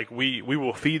 Like we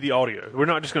will feed the audio. We're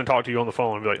not just going to talk to you on the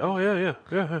phone and be like, oh yeah.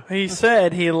 He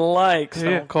said he likes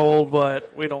Stone Yeah. Cold,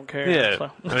 but we don't care. Yeah,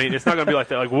 so. I mean, it's not going to be like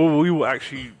that. Like, we will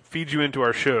actually feed you into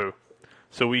our show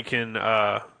so we can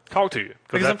talk to you.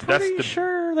 Because I'm pretty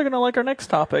sure they're going to like our next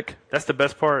topic. That's the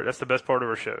best part. That's the best part of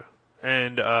our show.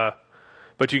 And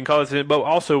but you can call us in. But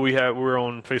also we're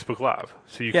on Facebook Live,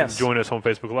 so you Yes. can join us on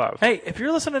Facebook Live. Hey, if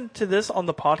you're listening to this on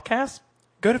the podcast,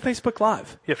 go to Facebook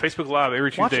Live. Yeah, Facebook Live every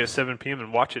Watch Tuesday it. at 7 p.m.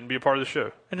 and watch it and be a part of the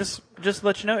show. And just to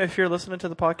let you know, if you're listening to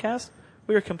the podcast,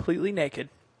 we are completely naked.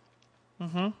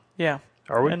 Mm-hmm. Yeah.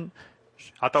 Are we? And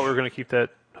I thought we were going to keep that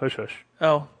hush hush.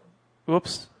 oh,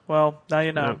 whoops. Well, now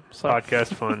you know. No, So.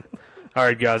 podcast fun. All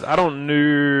right, guys. I don't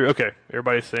know. Okay,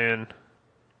 everybody's saying.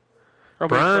 Are we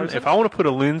Brian, frozen? if I want to put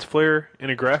a lens flare in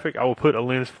a graphic, I will put a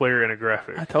lens flare in a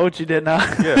graphic. I told you, didn't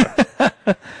I? Yeah.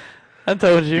 I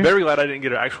told you. You better be glad I didn't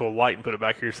get an actual light and put it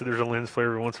back here so there's a lens flare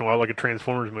every once in a while like a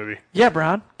Transformers movie. Yeah,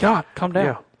 Brian. God, calm down.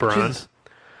 Yeah, Brian. Jesus.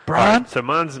 All Brian. right, so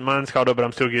mine's caught up, but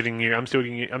I'm still getting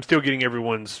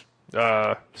everyone's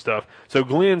stuff. So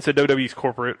Glenn said WWE's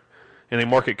corporate and they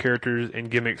market characters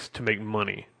and gimmicks to make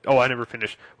money. Oh, I never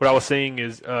finished. What I was saying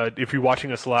is if you're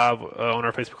watching us live on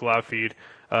our Facebook Live feed,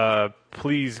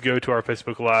 please go to our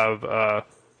Facebook Live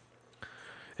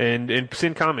and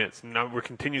send comments. Now we're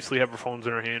continuously have our phones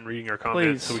in our hand reading our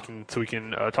comments, Please. so we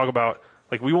can talk about,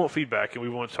 like, we want feedback and we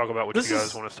want to talk about what you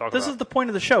guys want us to talk This about. is the point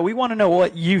of the show. We want to know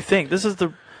what you think. This is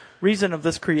the reason of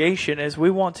this creation is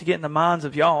we want to get in the minds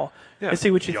of y'all and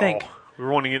see what you y'all. think. We're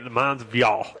wanting to get in the minds of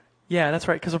y'all. Yeah, that's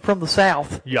right, because I'm from the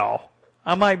South. Y'all.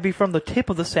 I might be from the tip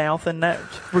of the South, and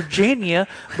that's Virginia,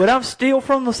 but I'm still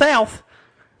from the South.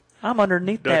 I'm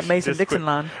underneath that Dutch, Mason-Dixon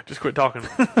line. Just quit talking.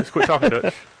 Just quit talking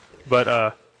Dutch.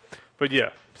 But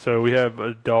yeah. So we have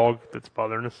a dog that's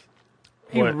bothering us.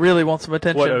 He What? really wants some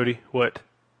attention. What, Odie? What?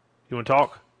 You want to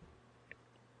talk?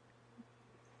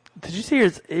 Did you see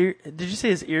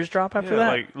his ears drop after that?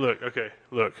 Like, look. do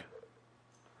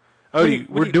Odie, you- what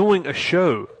we're do you- doing a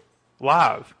show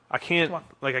live. I can't Come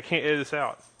edit this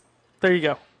out. There you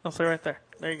go. I'll say right there.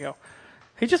 There you go.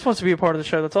 He just wants to be a part of the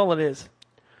show. That's all it is.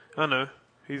 I know.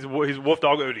 He's Wolf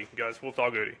Dog Odie, guys. Wolf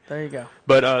Dog Odie. There you go.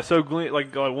 But so Glenn,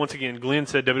 once again, Glenn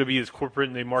said WWE is corporate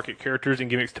and they market characters and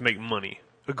gimmicks to make money.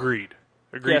 Agreed.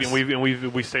 Yes. And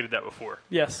we've stated that before.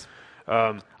 Yes.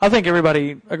 I think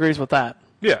everybody agrees with that.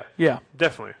 Yeah, Yeah.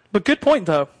 definitely. But good point,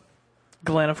 though.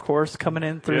 Glenn, of course, coming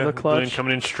in through the Glenn clutch.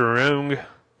 coming in strong.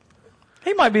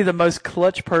 He might be the most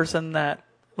clutch person that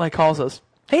calls us.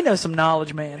 He knows some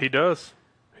knowledge, man. He does.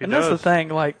 And that's the thing,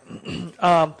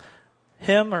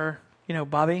 him or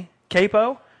Bobby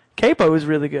Capo. Capo is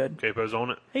really good. Capo's on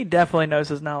it. He definitely knows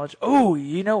his knowledge. Oh,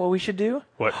 you know what we should do?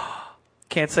 What?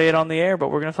 Can't say it on the air, but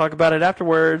we're going to talk about it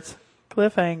afterwards.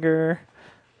 Cliffhanger.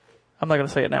 I'm not going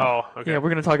to say it now. Oh, okay. Yeah, we're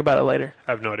going to talk about it later.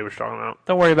 I have no idea what you're talking about.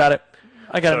 Don't worry about it.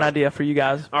 I got an So- idea for you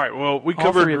guys. All right. Well, we All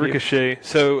covered three of you. Ricochet.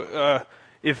 So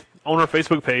if on our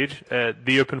Facebook page at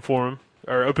the Open Forum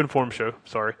or Open Forum Show,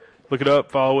 sorry, look it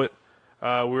up, follow it.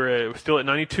 We're still at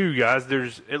 92 guys.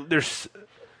 There's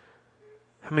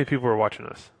how many people are watching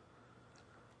us?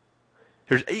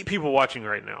 There's 8 people watching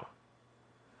right now.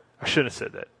 I shouldn't have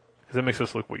said that because that makes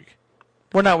us look weak.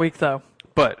 We're not weak, though.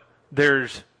 But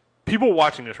there's people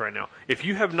watching this right now. If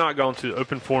you have not gone to the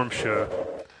Open Forum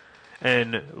Show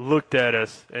and looked at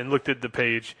us and looked at the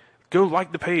page, go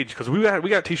like the page because we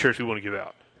got T-shirts we want to give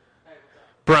out.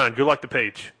 Brian, go like the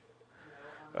page.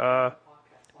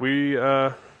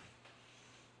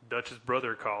 Dutch's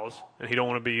brother calls, and he don't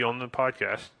want to be on the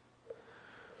podcast.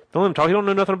 Don't let him talk. He don't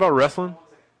know nothing about wrestling.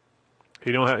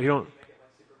 He don't.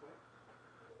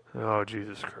 Oh,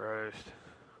 Jesus Christ.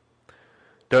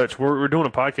 Dutch, we're doing a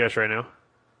podcast right now.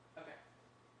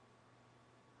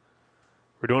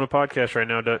 We're doing a podcast right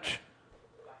now, Dutch.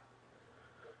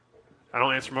 I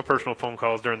don't answer my personal phone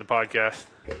calls during the podcast.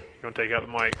 You're going to take out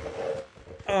the mic.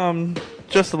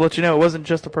 Just to let you know, it wasn't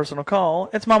just a personal call.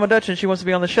 It's Mama Dutch, and she wants to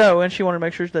be on the show, and she wanted to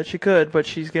make sure that she could, but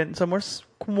she's getting somewhere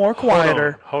more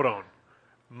quieter. Hold on.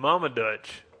 Mama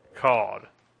Dutch called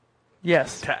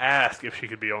Yes. to ask if she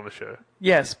could be on the show.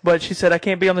 Yes, but she said, I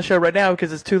can't be on the show right now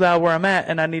because it's too loud where I'm at,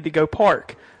 and I need to go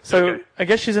park. So Okay. I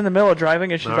guess she's in the middle of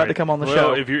driving, and she's about to come on the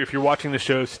show. If you're watching the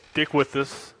show, stick with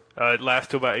us. It lasts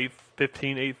till about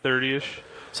 8:15, 8:30ish.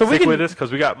 So we Stick can- with us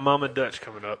because we got Mama Dutch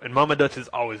coming up, and Mama Dutch is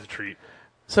always a treat.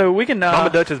 So we can. Mama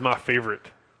Dutch is my favorite.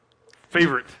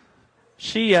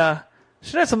 She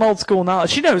knows some old school knowledge.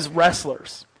 She knows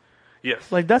wrestlers.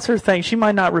 Yes. Like that's her thing. She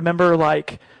might not remember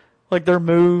like their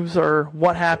moves or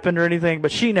what happened or anything,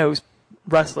 but she knows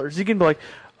wrestlers. You can be like,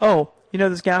 oh, you know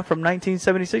this guy from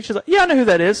 1976? She's like, yeah, I know who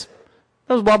that is.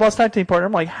 That was Blah Blah's tag team partner.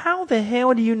 I'm like, how the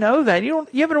hell do you know that? You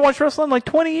haven't watched wrestling in like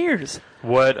 20 years.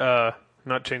 What?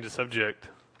 Not change the subject,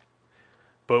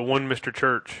 but one Mr.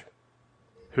 Church,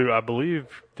 who I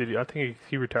believe I think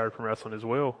he retired from wrestling as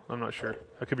well. I'm not sure.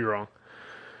 I could be wrong.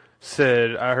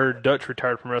 Said I heard Dutch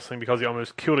retired from wrestling because he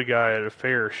almost killed a guy at a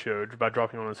fair show by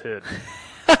dropping on his head.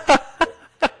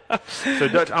 So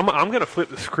Dutch, I'm going to flip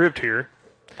the script here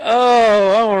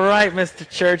Oh, all right, Mr.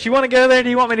 Church. You want to go there? Do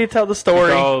you want me to tell the story?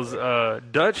 because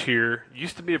Dutch here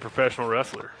used to be a professional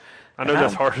wrestler. I know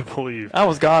that's hard to believe I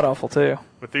was god awful too.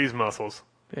 with these muscles.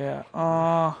 Yeah.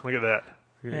 Look at that.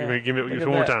 Yeah. Give me Look one at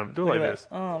more that. time. Do it Look like at this.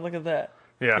 that. Oh, look at that.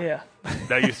 Yeah. Yeah.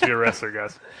 That used to be a wrestler,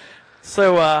 guys.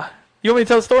 So, you want me to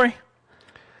tell the story?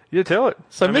 Yeah, tell it.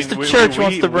 So Mr. Church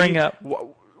wants to bring up-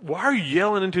 Why are you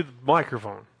yelling into the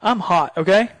microphone? I'm hot,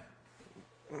 okay?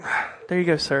 There you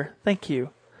go, sir. Thank you.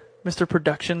 Mr.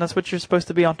 Production, that's what you're supposed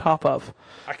to be on top of.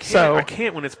 I can't. So- I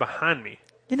can't when it's behind me.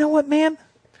 You know what, man?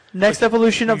 Next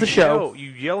evolution of the show.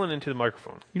 You yelling into the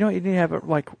microphone. You know what? You need to have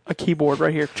a keyboard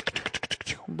right here.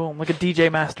 Boom, like a DJ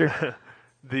master.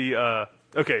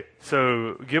 Okay,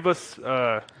 so give us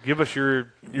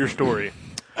your story.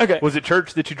 Okay. Was it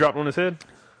Church that you dropped on his head?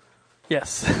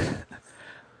 Yes.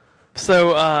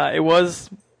 So it was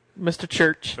Mr.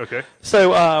 Church. Okay.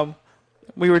 So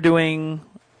we were doing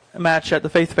a match at the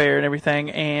Faith Fair and everything,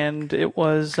 and it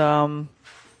was. I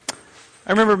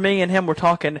remember me and him were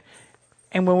talking,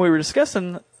 and when we were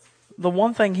discussing, the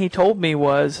one thing he told me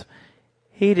was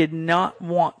he did not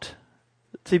want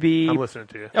to be. I'm listening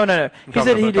to you. Oh no! He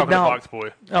said he did talking to not. Box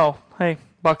Boy. Oh, hey,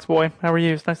 Box Boy, how are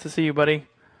you? It's nice to see you, buddy.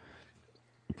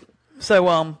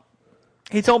 So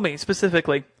he told me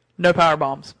specifically no power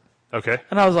bombs. Okay.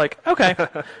 And I was like, okay,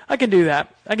 I can do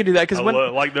that. Because I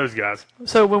like those guys.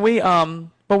 so when we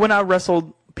but when I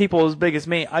wrestled people as big as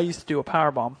me, I used to do a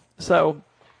power bomb. So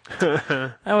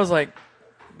I was like,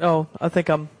 oh, I think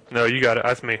I'm No, you got it.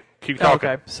 That's me. Keep talking.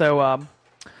 okay. So I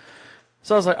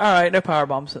was like, all right, no power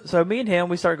bombs. So me and him,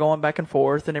 we started going back and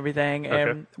forth and everything, and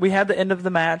Okay. we had the end of the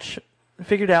match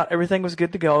figured out. Everything was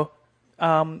good to go.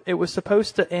 It was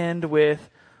supposed to end with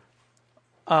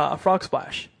a frog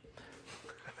splash.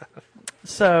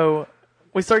 So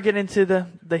we start getting into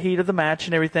the heat of the match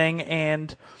and everything,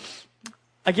 and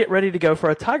I get ready to go for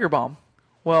a tiger bomb.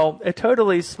 Well, it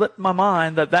totally slipped my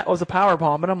mind that was a power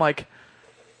bomb, and I'm like,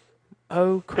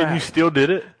 oh crap. And you still did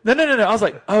it? No. I was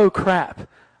like, oh crap,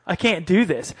 I can't do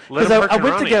this Let because him I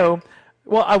went to hurricanrani. go.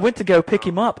 Well, I went to go pick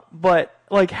him up, but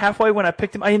like halfway when I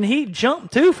picked him, and he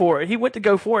jumped too for it. He went to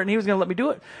go for it, and he was going to let me do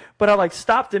it, but I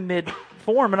stopped in mid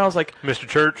form, and I was like, Mr.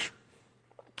 Church,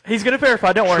 he's going to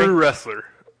verify. Don't worry. true wrestler.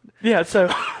 Yeah. So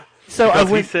I Because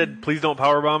he went. said, please don't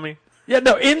powerbomb me. Yeah.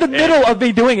 No. In the middle of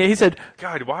me doing it, he said.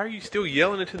 God, why are you still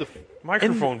yelling into the In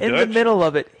microphone, the Dutch? middle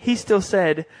of it, he still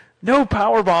said, "No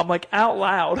power bomb," like out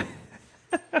loud.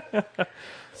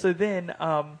 So then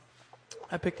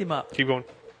I picked him up. Keep going.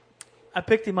 I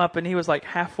picked him up, and he was like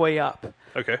halfway up.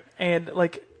 Okay. And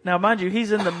like now, mind you,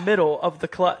 he's in the middle of the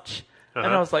clutch, and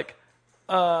I was like,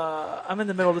 I'm in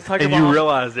the middle of the tiger And bomb. you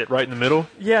realized it right in the middle?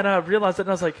 Yeah, and I realized it, and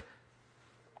I was like,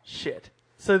 shit.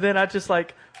 So then I just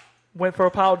like went for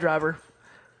a pile driver,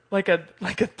 like a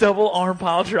double arm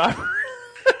pile driver.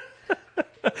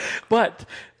 But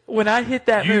when I hit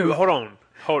that move, Hold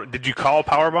on. Did you call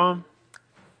powerbomb?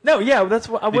 no, yeah, that's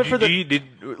what I went for the. Did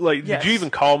Yes. you even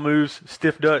call moves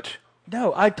stiff Dutch?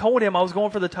 No, I told him I was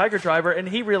going for the Tiger Driver, and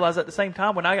he realized at the same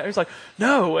time when he was like,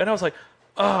 no, and I was like,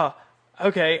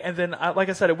 okay. And then, like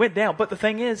I said, it went down. But the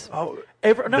thing is, hold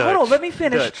on, let me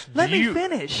finish. Dutch,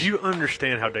 finish. Do you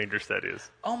understand how dangerous that is?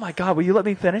 Oh my God, will you let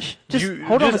me finish?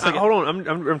 Hold on a second. Hold on,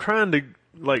 I'm trying to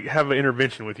have an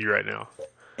intervention with you right now.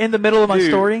 In the middle of my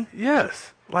story?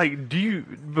 Yes.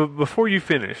 Before you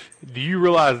finish, do you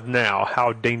realize now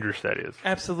how dangerous that is?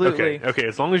 Absolutely. Okay,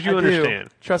 as long as you understand.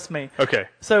 Trust me. Okay.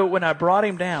 So when I brought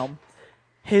him down,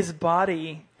 his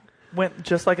body went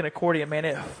just like an accordion, man.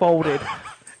 It folded.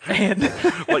 And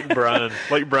like Brian's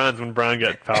when Brian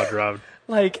got foul drived.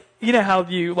 Like, you know how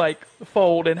you,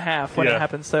 fold in half when it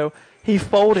happens. So he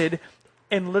folded,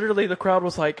 and literally the crowd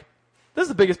was like, this is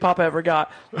the biggest pop I ever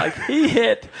got. Like, he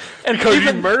hit. And because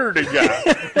you murdered a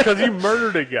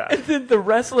guy. And then the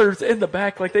wrestlers in the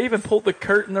back, they even pulled the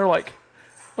curtain. They're like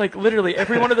literally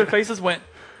every one of their faces went,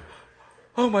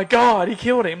 oh my God, he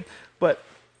killed him. But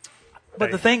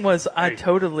the thing was, I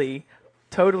totally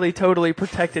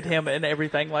protected him and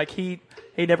everything. Like, he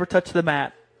never touched the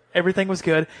mat. Everything was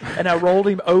good. And I rolled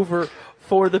him over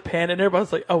for the pin, and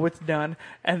everybody's like, oh, it's done.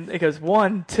 And it goes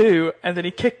 1, 2, and then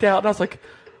he kicked out, and I was like,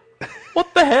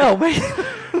 what the hell, man?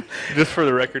 Just for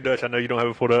the record, Dutch, I know you don't have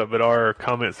it pulled up, but our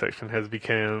comment section has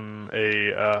become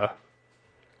the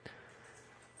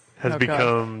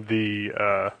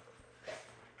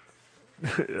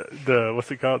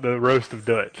what's it called? The roast of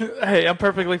Dutch. Hey, I'm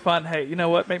perfectly fine. Hey, you know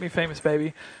what? Make me famous,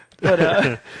 baby.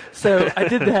 But so I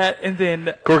did that, and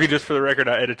then Corky, just for the record,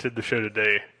 I edited the show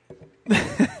today.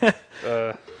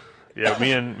 Yeah,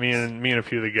 me and a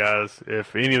few of the guys.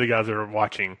 If any of the guys are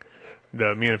watching,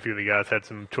 me and a few of the guys had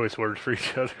some choice words for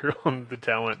each other on the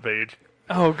talent page.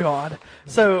 Oh God!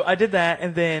 So I did that,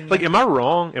 and then am I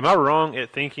wrong? Am I wrong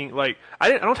at thinking I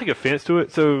don't take offense to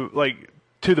it? So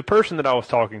to the person that I was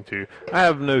talking to, I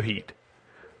have no heat.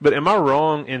 But am I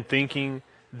wrong in thinking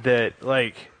that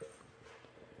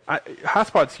High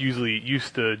Spots usually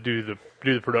used to do the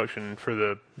production for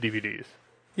the DVDs?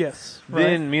 Yes.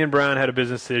 Then me and Brian had a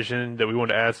business decision that we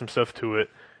wanted to add some stuff to it,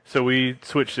 so we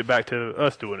switched it back to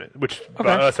us doing it. Which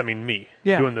by us I mean me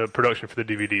doing the production for the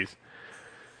DVDs.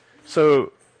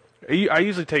 So I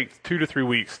usually take 2 to 3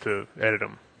 weeks to edit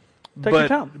them. Take your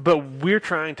time. But we're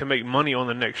trying to make money on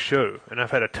the next show, and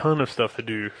I've had a ton of stuff to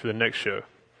do for the next show.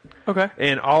 Okay.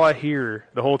 And all I hear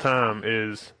the whole time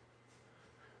is,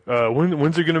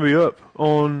 when's it going to be up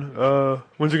on?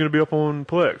 When's it going to be up on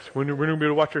Plex? When are we going to be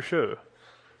able to watch our show?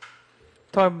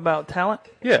 Talking about talent?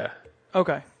 Yeah.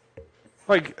 Okay.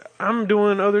 I'm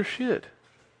doing other shit.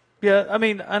 Yeah, I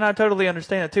mean, and I totally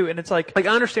understand it too. And it's I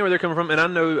understand where they're coming from, and I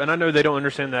know they don't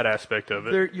understand that aspect of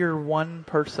it. You're one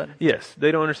person. Yes,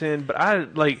 they don't understand, but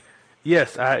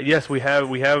yes, we have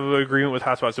an agreement with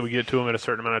High Spots that we get to them at a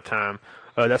certain amount of time.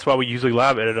 That's why we usually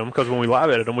live edit them, because when we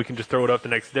live edit them, we can just throw it up the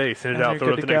next day, send it out, throw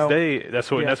it up the next day. That's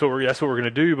what we're going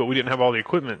to do. But we didn't have all the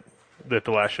equipment at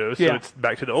the last show, so it's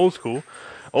back to the old school.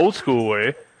 Old school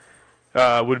way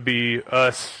would be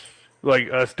us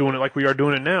doing it like we are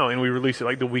doing it now, and we release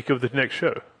it the week of the next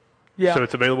show. Yeah. So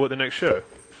it's available at the next show.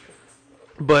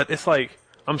 But it's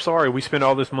I'm sorry, we spend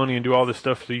all this money and do all this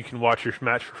stuff so you can watch your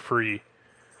match for free.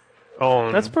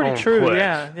 That's pretty true.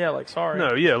 Plex. Yeah. Sorry.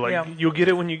 No, you'll get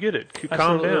it when you get it.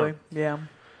 Calm down. Yeah.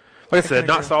 Like I said,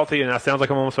 not salty, and that sounds like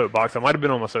I'm on my soapbox. I might have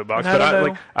been on my soapbox, but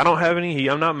I don't have any heat.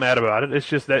 I'm not mad about it. It's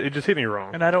just that it just hit me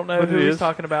wrong. And I don't know who he's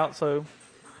talking about, so.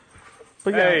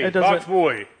 But yeah, hey, it doesn't. Box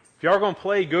Boy, if y'all are gonna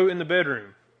play, go in the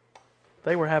bedroom.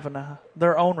 They were having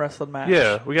their own wrestling match.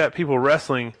 Yeah, we got people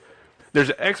wrestling. There's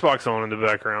an Xbox on in the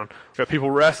background. We got people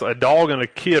wrestling, a dog and a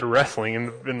kid wrestling in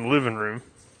the living room.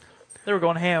 They were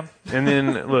going ham. And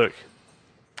then look.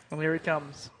 And here he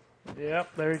comes.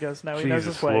 Yep, there he goes. Now he Jesus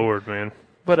knows his way. Lord, man.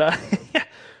 But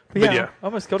yeah,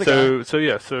 almost go to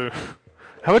So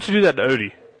how about you do that to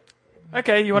Odie?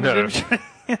 Okay, you want to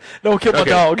do? Don't kill my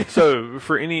dog. So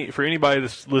for anybody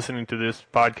that's listening to this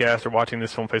podcast or watching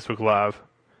this on Facebook Live,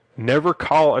 never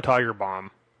call a tiger bomb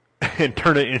and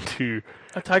turn it into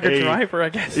a tiger driver, I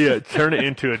guess. Yeah, turn it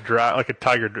into a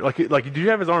tiger. Did you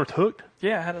have his arms hooked?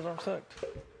 Yeah, I had his arms hooked.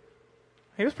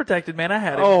 He was protected, man. I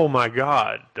had it. Oh my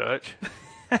God, Dutch.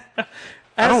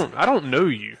 I don't know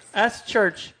you. Ask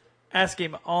Church. Ask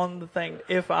him on the thing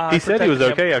if I. He said he was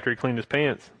him. okay after he cleaned his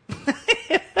pants.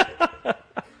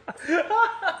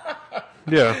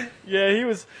 Yeah. Yeah,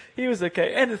 he was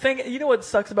okay. And the thing, you know what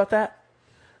sucks about that?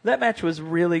 That match was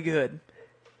really good,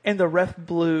 and the ref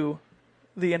blew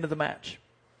the end of the match.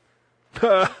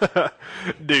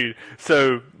 Dude,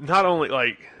 so not only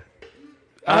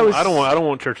I don't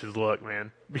want Church's luck,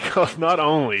 man, because not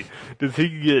only does he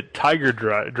get tiger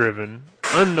driven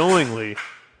unknowingly,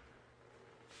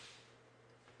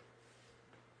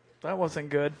 That wasn't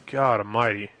good. God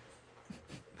almighty.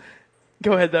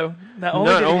 Go ahead, though. Not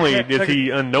only did he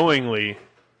unknowingly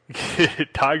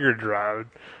get tiger drived,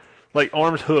 like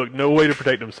arms hooked, no way to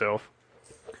protect himself,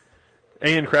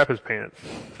 and crap his pants.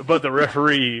 But the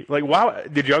referee, like, why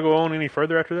did y'all go on any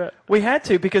further after that? We had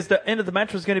to because the end of the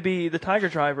match was going to be the tiger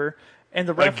driver, and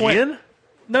the ref Again? went.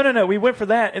 No. We went for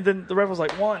that, and then the ref was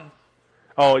like 1.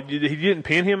 Oh, he didn't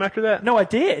pin him after that? No, I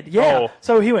did. Yeah. Oh.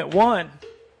 So he went 1,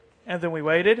 and then we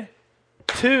waited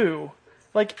 2.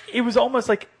 Like it was almost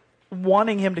like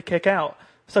wanting him to kick out.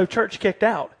 So Church kicked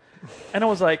out, and I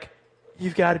was like,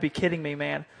 "You've got to be kidding me,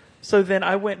 man!" So then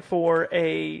I went for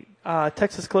a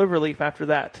Texas Cloverleaf after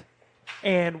that,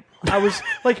 and I was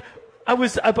like, I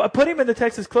put him in the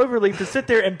Texas Cloverleaf to sit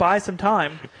there and buy some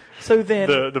time. So then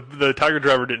the tiger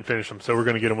driver didn't finish him, so we're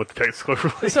going to get him with the Texas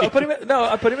Cloverleaf. So I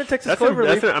put him in Texas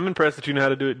Cloverleaf. I'm impressed that you know how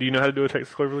to do it. Do you know how to do a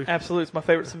Texas Cloverleaf? Absolutely, it's my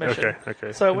favorite submission.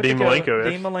 Okay. So I went Dean to go. Malenko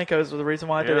is. Dean Malenko is the reason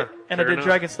why I did Yeah, it, and I fair did enough.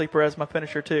 Dragon Sleeper as my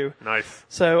finisher too. Nice.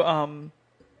 So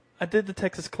I did the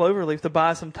Texas Cloverleaf to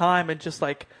buy some time and just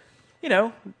like,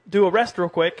 do a rest real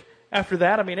quick. After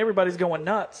that, I mean, everybody's going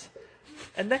nuts.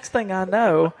 And next thing I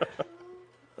know,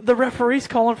 the referee's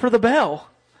calling for the bell.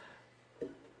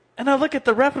 And I look at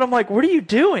the ref and I'm like, what are you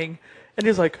doing? And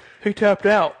he's like, he tapped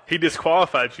out. He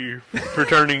disqualified you for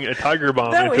turning a tiger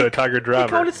bomb No, into a tiger driver. He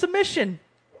called it submission.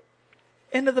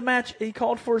 End of the match, he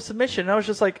called for a submission. And I was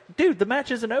just like, dude, the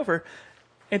match isn't over.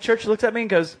 And Church looks at me and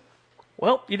goes,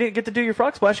 well, you didn't get to do your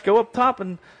frog splash. Go up top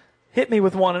and hit me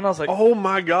with one. And I was like, Oh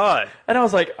my God! and I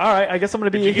was like, all right, I guess I'm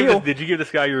going to be a heel. Did you give this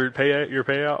guy your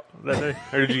payout that day,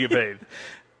 or did you get paid?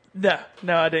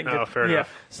 No, I didn't. No, fair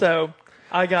enough. So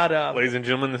I got Ladies and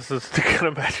gentlemen, this is the kind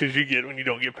of matches you get when you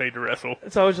don't get paid to wrestle.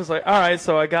 So I was just like, all right.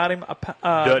 So I got him.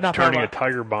 Dutch not turning a powerbomb.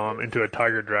 tiger bomb into a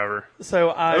tiger driver.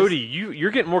 So Odie,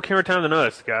 you're getting more camera time than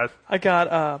us, guys. I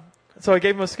got. So I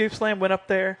gave him a scoop slam. Went up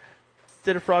there,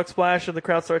 did a frog splash, and the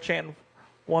crowd started chanting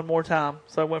one more time.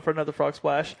 So I went for another frog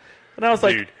splash, and I was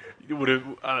like, Dude, it would have.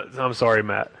 I'm sorry,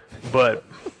 Matt, but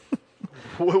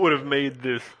what would have made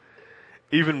this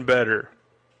even better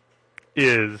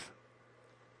is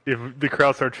if the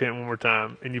crowd started chanting one more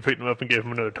time and you picked him up and gave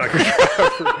him another tiger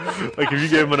driver. Like if you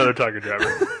gave him another tiger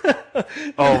driver.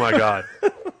 Oh my God.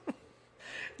 dude,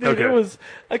 Okay. it was.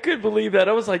 I couldn't believe that.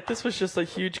 I was like, this was just a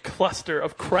huge cluster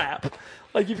of crap.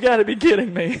 Like you've got to be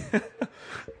kidding me.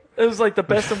 It was like the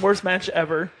best and worst match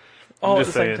ever. All I'm at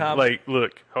just the same saying, time. like,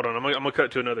 look, hold on. I'm gonna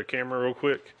cut to another camera real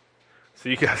quick so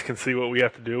you guys can see what we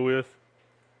have to deal with.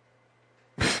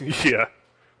 Yeah.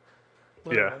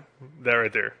 Yeah. That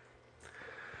right there.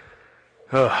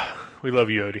 We love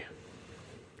you, Odie.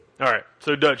 All right.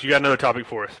 So, Dutch, you got another topic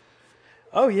for us.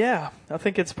 Oh yeah, I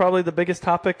think it's probably the biggest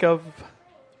topic of.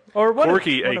 Or what?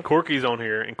 Corky's on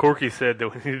here, and Corky said that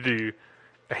we need to do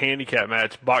a handicap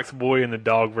match, Box Boy and the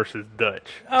Dog versus Dutch.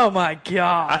 Oh my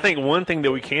God! I think one thing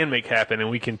that we can make happen, and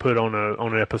we can put on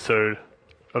an episode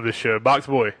of the show, Box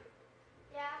Boy.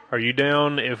 Yeah. Are you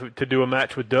down to do a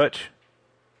match with Dutch?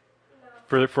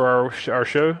 No. For our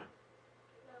show? No.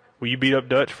 Will you beat up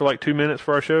Dutch for like 2 minutes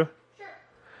for our show? Sure.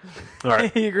 All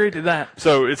right. He agreed to that.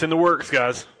 So it's in the works,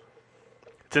 guys.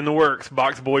 It's in the works.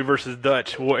 Box Boy versus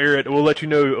Dutch. We'll air it. We'll let you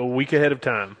know a week ahead of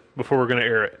time before we're going to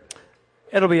air it.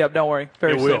 It'll be up. Don't worry.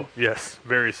 Very It soon. will. Yes,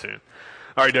 very soon.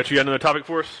 All right, Dutch, you got another topic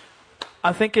for us?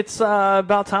 I think it's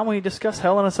about time we discuss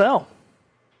Hell in a Cell.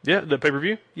 Yeah, the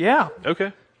pay-per-view? Yeah,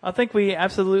 Okay. I think we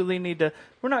absolutely need to.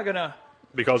 We're not gonna.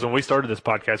 Because when we started this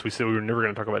podcast, we said we were never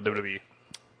going to talk about WWE.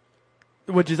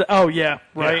 Which is yeah,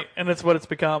 right, Yeah. and that's what it's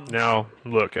become. Now,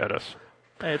 look at us.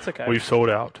 Hey, it's okay. We've sold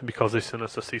out because they sent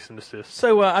us a cease and desist.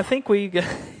 So I think we. They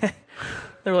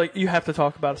were like, "You have to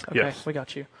talk about us." Okay, Yes. we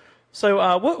got you.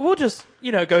 So we'll just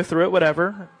go through it.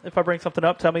 Whatever. If I bring something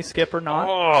up, tell me skip or not.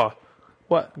 Oh,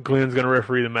 What? Glenn's going to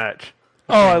referee the match.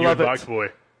 Oh, I You love and it. Box Boy.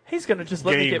 He's gonna just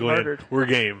let me Game, get Glenn. murdered. We're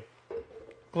game.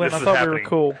 Glenn, This I is thought we happening. were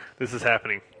cool. This is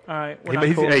happening. All right, we're Hey,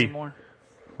 not cool hey. anymore.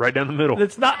 Right down the middle.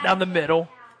 It's not down the middle.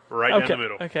 Right Okay. down the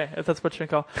middle. Okay, if that's what you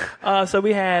call. So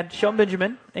we had Shelton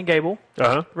Benjamin and Gable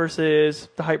Uh-huh. versus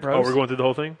the Hype Bros. Oh, we're going through the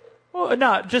whole thing? Well,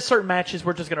 not just certain matches.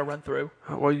 We're just gonna run through.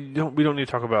 Well, we don't need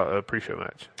to talk about a pre-show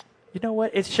match. You know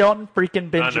what? It's Shelton freaking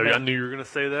Benjamin. I knew you were going to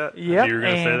say that. Yep, I knew you were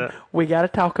going to say and that. we got to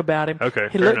talk about him. Okay,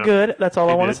 he fair looked enough. good. That's all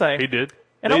I want to Did. say. He did.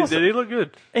 And They also- did he look good?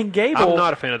 And Gable, I'm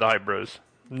not a fan of the Hype Bros.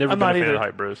 Never I'm been not a fan either. of the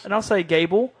Hype Bros. And I'll say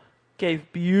Gable gave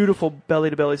beautiful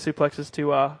belly-to-belly suplexes to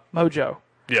Mojo.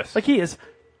 Yes. Like he is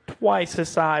twice his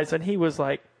size, and he was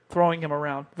like throwing him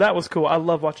around. That was cool. I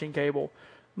love watching Gable.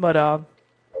 But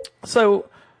so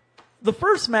the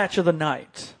first match of the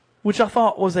night, which I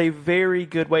thought was a very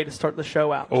good way to start the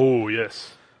show out. Oh,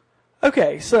 yes.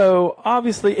 Okay, so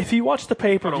obviously, if you watch the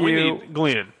pay per Hold on, we view, need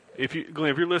Glenn. If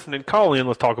you're listening, call in.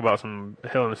 Let's talk about some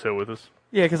Hell in a Cell with us.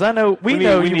 yeah, because I know we need,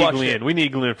 know we you need watched Glenn. it. We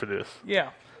need Glenn for this. Yeah,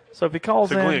 so if he calls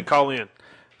So in, Glenn, call in.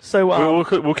 so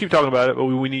We'll keep talking about it, but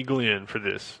we need Glenn for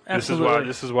this. Absolutely.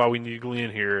 This is why we need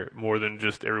Glenn here more than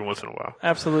just every once in a while.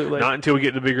 absolutely, Not until we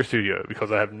get the bigger studio,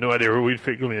 because I have no idea where we'd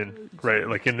fit Glenn right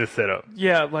like in this setup.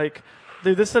 yeah, like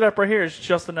dude, this setup right here is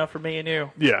just enough for me and you.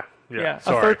 Yeah. Yeah, a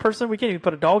Sorry. third person, we can't even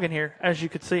put a dog in here, as you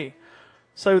could see.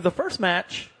 So the first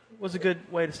match was a good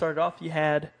way to start it off. You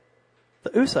had the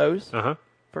Usos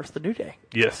versus the New Day.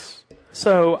 Yes.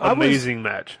 So Amazing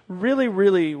match. I was really,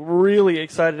 really, really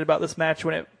excited about this match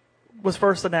when it was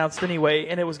first announced anyway,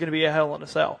 and it was going to be a Hell in a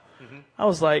Cell. I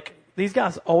was like, these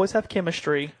guys always have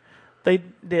chemistry. They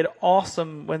did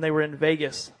awesome when they were in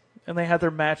Vegas, and they had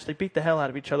their match. They beat the hell out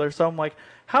of each other. So I'm like,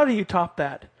 how do you top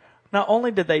that? Not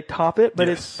only did they top it, but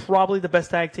Yes. it's probably the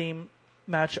best tag team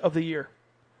match of the year.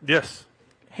 Yes.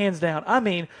 Hands down. I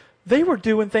mean, they were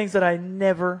doing things that I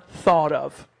never thought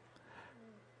of.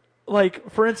 Like,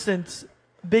 for instance,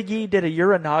 Big E did a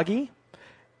Uranagi,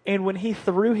 and when he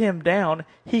threw him down,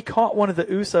 he caught one of the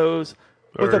Usos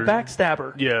with a Or-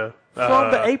 backstabber Yeah.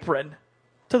 from the apron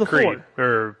to the Creed. floor.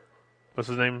 Or what's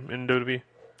his name in WWE?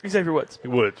 Xavier Woods.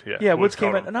 Woods. Yeah. Yeah, Woods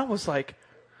came caught in, him. and I was like,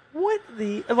 what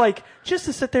the... Like, just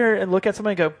to sit there and look at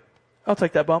somebody and go, I'll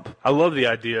take that bump. I love the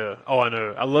idea. Oh, I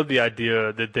know. I love the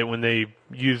idea that when they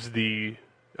use the,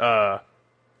 I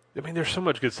mean, there's so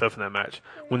much good stuff in that match.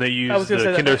 When they use was the gonna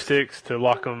say that kendo next. sticks to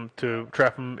lock them, to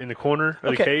trap them in the corner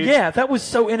of the Okay, cage. yeah, that was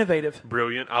so innovative.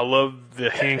 Brilliant. I love the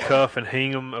handcuff and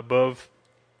hang them above,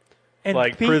 And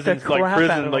like beat prison, the crap out of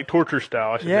them. like torture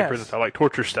style. I should say Yes. prison style, like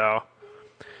torture style,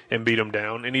 and beat them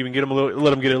down, and even let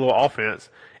them get a little offense.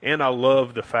 And I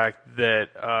love the fact that,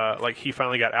 like, he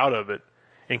finally got out of it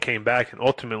and came back, and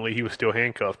ultimately he was still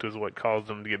handcuffed, is what caused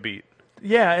him to get beat.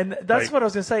 Yeah, and that's Like- what I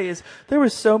was going to say is there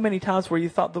was so many times where you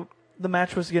thought the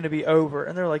match was going to be over,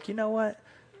 and they're like, you know what?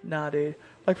 Nah, dude.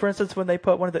 Like, for instance, when they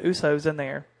put one of the Usos in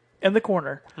there, in the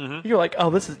corner, you're like, oh,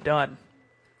 this is done.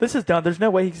 This is done. There's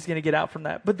no way he's going to get out from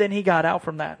that. But then he got out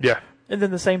from that. Yeah. And then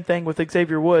the same thing with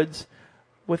Xavier Woods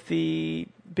with the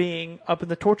being up in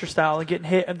the torture style and getting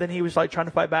hit, and then he was like trying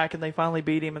to fight back, and they finally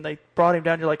beat him, and they brought him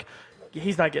down. You're like,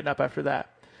 he's not getting up after that.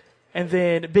 And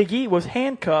then Big E was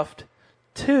handcuffed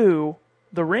to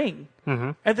the ring,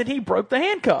 and then he broke the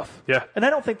handcuff. Yeah. And I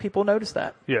don't think people noticed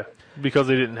that. Yeah, because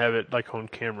they didn't have it like on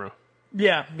camera.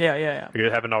 Yeah.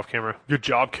 It happened off camera. Good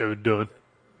job, code done.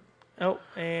 Oh, Is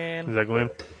and that Glenn?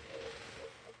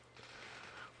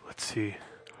 Let's see.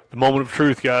 The moment of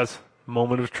truth, guys.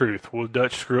 Moment of truth. Will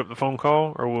Dutch screw up the phone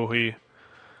call, or will he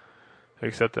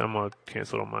accept it? I'm going to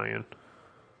cancel it on my end.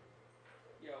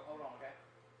 Yo, hold on, okay?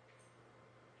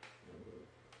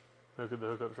 Look at the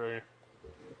hookups right here.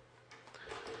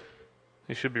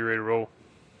 He should be ready to roll.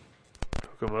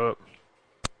 Hook him up.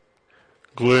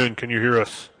 Glenn, can you hear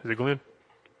us? Is it Glenn?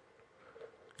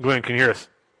 Glenn, can you hear us?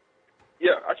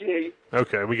 Yeah, I can hear you.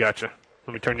 Okay, we got you.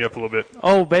 Let me turn you up a little bit.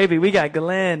 Oh, baby, we got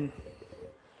Glenn.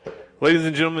 Ladies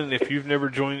and gentlemen, if you've never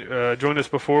joined us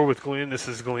before with Glenn, this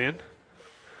is Glenn.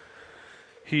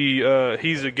 He's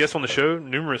a guest on the show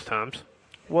numerous times.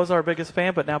 Was our biggest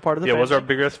fan, but now part of the Yeah, family. was our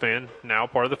biggest fan. Now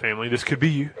part of the family. This could be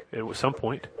you at some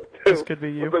point. This could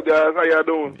be you. What's up, guys? How y'all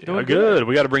doing? Doing Good.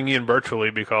 We got to bring you in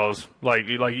virtually because, like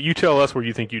you tell us where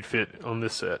you think you'd fit on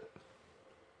this set.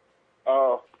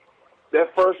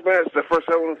 That first match, the first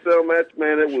Hell in a Cell match,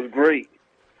 man, it was great.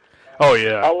 Oh I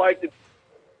yeah, liked it.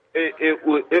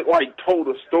 It like told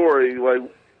a story, like,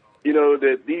 you know,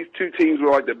 that these two teams were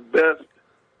like the best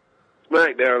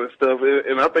SmackDown and stuff,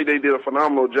 and I think they did a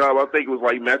phenomenal job. I think it was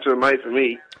like match of the night for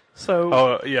me. So,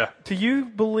 oh yeah. do you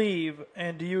believe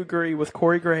and do you agree with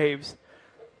Corey Graves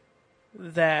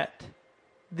that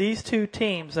these two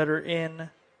teams that are in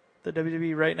the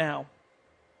WWE right now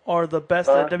are the best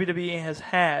that WWE has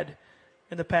had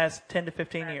in the past 10 to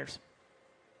 15 years?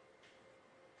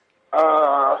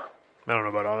 I I don't know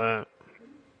about all that.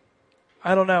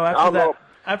 I don't know. don't know.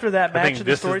 After that I match think and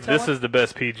the storytelling, this is the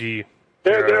best PG.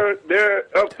 era. they're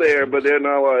up there, but they're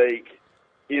not like,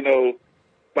 you know,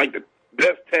 like the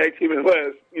best tag team in the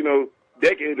last, you know,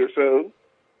 decade or so.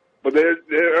 But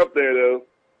they're up there though.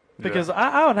 because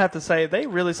I would have to say they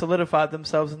really solidified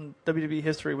themselves in WWE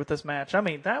history with this match. I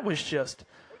mean, that was just.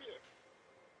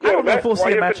 I don't know if we'll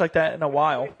see a match like that in a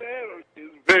while.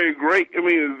 It's very great. I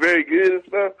mean, it's very good and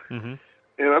stuff. Mhm.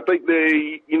 And I think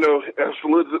they, you know, have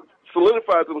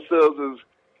solidified themselves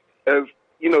as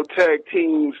you know, tag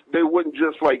teams. They wasn't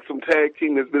just like some tag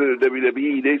team that's been in the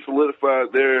WWE. They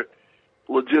solidified their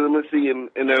legitimacy and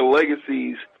their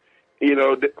legacies you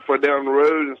know, for down the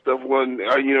road and stuff when,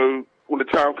 you know, when the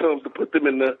time comes to put them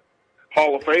in the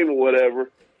Hall of Fame or whatever.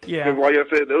 Yeah. Because like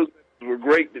I said, those were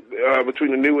great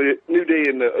between the New Day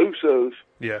and the Usos.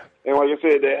 Yeah. And like I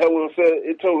said, the Hell in a Cell,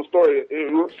 it told a story.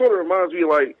 It sort of reminds me of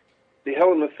like the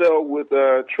Hell in a Cell with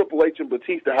Triple H and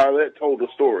Batista, how that told the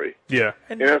story. Yeah.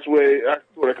 And that's where I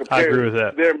sort of compared. I agree with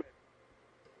that.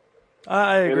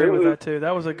 I agree with that too.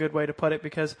 That was a good way to put it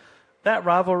because that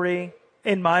rivalry,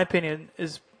 in my opinion,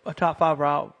 is a top 5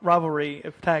 rivalry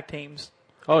of tag teams.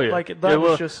 Oh yeah. Like that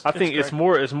was just. I think it's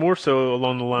more so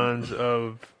along the lines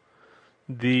of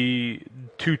the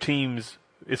two teams.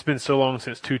 It's been so long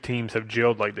since two teams have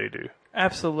gelled like they do.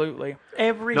 Absolutely.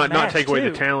 Every not match take away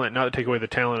too. the talent, not to take away the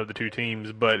talent of the two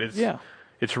teams, but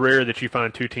it's rare that you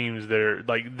find two teams that are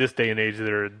like this day and age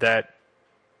that are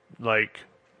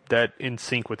that in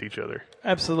sync with each other.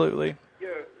 Absolutely. Yeah,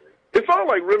 it's all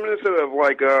like reminiscent of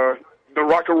like the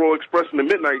Rock and Roll Express and the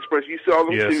Midnight Express. You saw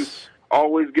them two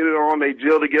always get it on. They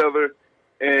gel together,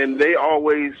 and they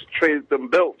always traded them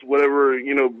belts, whatever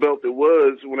belt it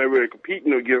was, whenever they're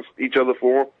competing against each other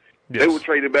for them. Yes. They would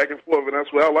trade it back and forth, and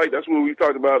that's what I like. That's what we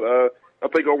talked about. I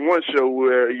think on one show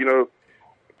where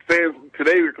fans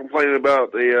today were complaining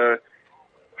about the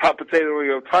hot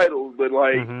potatoing of titles, but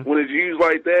like when it's used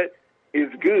like that,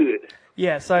 it's good.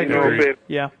 Yes, I agree. know what I'm saying?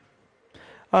 Yeah.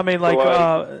 I mean, like,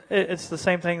 So, it's the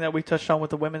same thing that we touched on with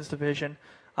the women's division.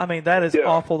 I mean, that is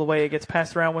awful the way it gets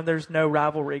passed around when there's no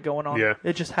rivalry going on. Yeah.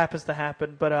 It just happens to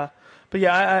happen. But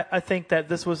yeah, I think that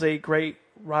this was a great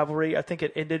rivalry. I think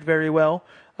it ended very well.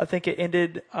 I think it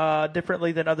ended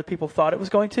differently than other people thought it was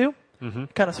going to. Mm-hmm.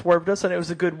 Kind of swerved us, and it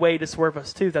was a good way to swerve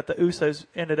us, too, that the Usos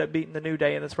ended up beating the New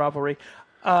Day in this rivalry.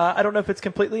 I don't know if it's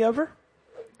completely over,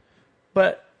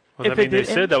 but if it did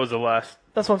said that was the last.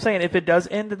 That's what I'm saying. If it does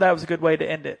end, that was a good way to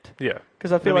end it. Yeah.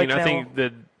 Because I feel like I think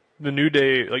that the New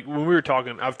Day, like when we were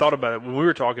talking, I've thought about it. When we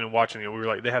were talking and watching it, we were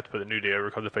like, they have to put the New Day over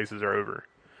because the faces are over.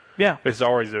 Yeah. It's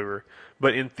always over.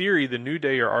 But in theory, the New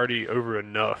Day are already over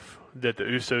enough that the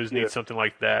Usos need something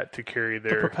like that to carry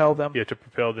their... To propel them. Yeah, to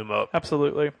propel them up.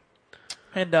 Absolutely.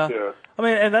 And, I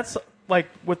mean, and that's, like,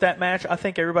 with that match, I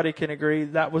think everybody can agree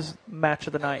that was match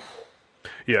of the night.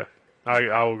 Yeah. I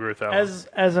will agree with that one.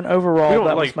 As an overall,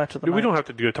 that was match of the night. We don't have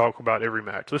to go talk about every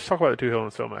match. Let's talk about the 2 Hell in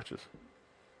a Cell matches.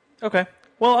 Okay.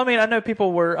 Well, I mean, I know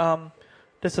people were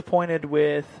disappointed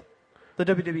with the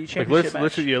WWE Championship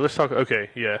match. Let's talk. Okay,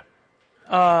 yeah.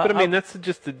 But I mean, that's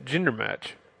just a gender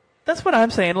match. That's what I'm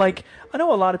saying. Like, I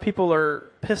know a lot of people are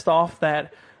pissed off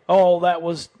that that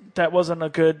wasn't a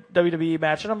good WWE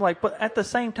match, and I'm like, but at the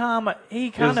same time, he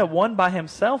kind of won by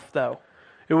himself, though.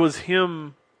 It was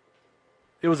him.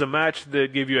 It was a match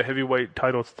that gave you a heavyweight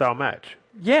title style match.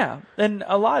 Yeah, and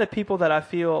a lot of people that I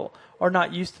feel are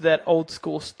not used to that old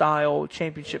school style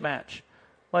championship match.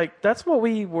 Like, that's what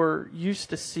we were used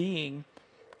to seeing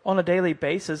on a daily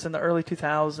basis in the early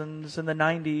 2000s and the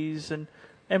 90s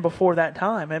and before that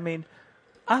time. I mean,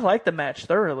 I liked the match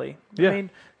thoroughly. Yeah. I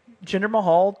mean, Jinder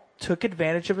Mahal took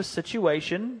advantage of a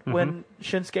situation when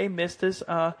Shinsuke missed his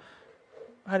how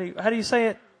do you say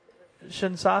it?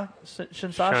 Shinsasha?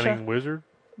 Shining Wizard?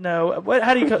 No,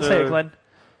 how do you say it, Glenn?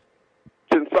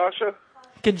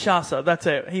 Kinshasa, that's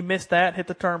it. He missed that, hit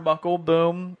the turnbuckle,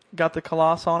 boom, got the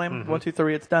Colossus on him. 1, 2,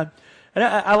 3, it's done. And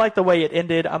I like the way it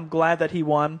ended. I'm glad that he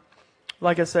won.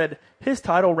 Like I said, his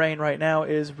title reign right now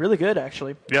is really good,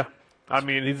 actually. Yeah. I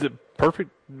mean, he's a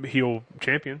perfect heel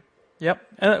champion. Yep.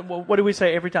 And what do we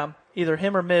say every time? Either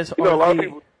him or Miz. A lot of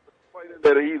people complaining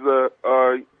that he's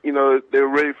they're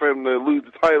ready for him to lose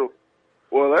the title.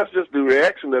 Well, that's just the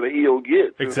reaction that a heel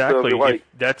gets. Exactly. Like,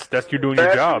 that's you're doing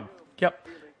your job. Yep.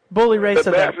 Bully Ray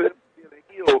said that.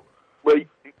 Heel, but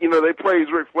they praise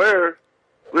Ric Flair.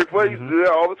 Ric Flair used to do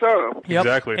that all the time. Yep.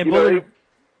 Exactly. And Bully,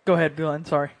 go ahead, Glenn.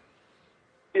 Sorry.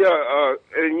 Yeah,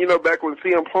 and back when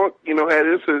CM Punk, had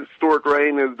his historic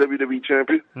reign as WWE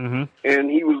champion, and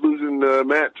he was losing the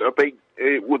match, I think,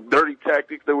 with dirty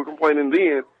tactics. They were complaining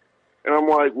then, and I'm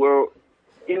like, well,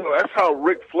 that's how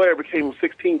Ric Flair became a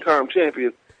 16-time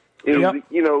champion. And,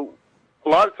 a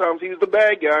lot of times he was the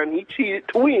bad guy and he cheated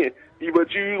to win.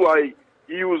 But you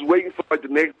was waiting for the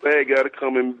next bad guy to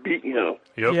come and beat him.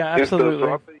 Yep. Yeah, absolutely.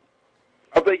 So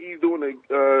I think he's doing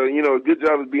a good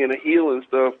job of being a heel and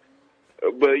stuff.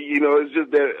 But it's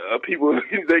just that people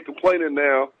they complaining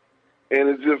now, and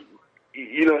it's just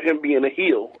him being a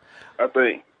heel. I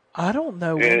think. I don't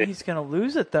know when he's going to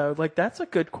lose it though. Like, that's a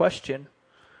good question.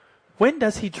 When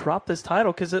does he drop this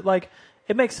title? Because it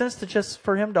makes sense to just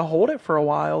for him to hold it for a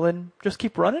while and just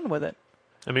keep running with it.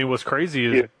 I mean, what's crazy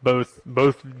is both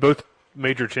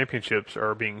major championships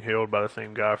are being held by the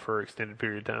same guy for an extended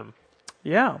period of time.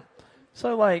 Yeah.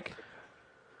 So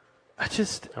I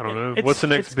don't know. What's the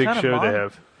next big show they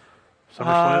have?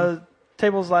 SummerSlam?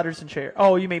 Tables, ladders, and chairs.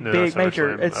 Oh, you mean No, big, not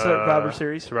major. SummerSlam. It's Survivor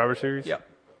Series. Survivor Series? Yep.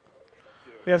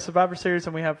 We have Survivor Series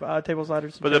and we have tables,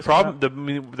 ladders, and But chairs.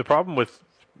 the problem with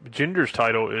Jinder's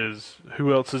title is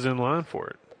who else is in line for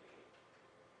it?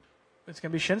 It's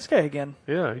going to be Shinsuke again.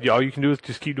 Yeah, all you can do is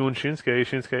just keep doing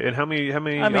Shinsuke. And how many I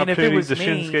mean, if it opportunities was does me-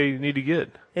 Shinsuke need to get?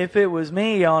 If it was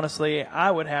me, honestly, I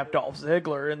would have Dolph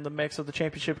Ziggler in the mix of the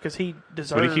championship because he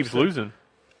deserves But he keeps it. losing.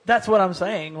 That's what I'm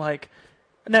saying. Like,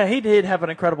 no, he did have an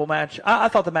incredible match. I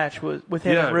thought the match was with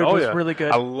him and Rude was really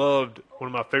good. I loved one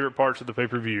of my favorite parts of the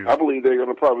pay-per-view. I believe they're going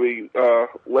to probably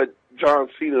let John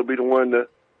Cena be the one to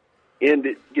end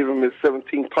it, give him his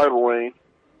 17th title reign.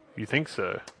 You think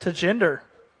so? To Jinder.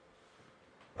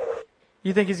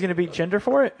 You think he's going to beat Jinder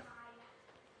for it?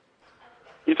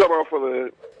 You talking about for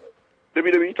the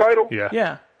WWE title? Yeah.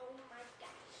 Yeah.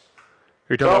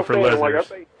 You're talking about for saying, Lesnar. like, I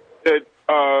think that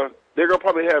they're going to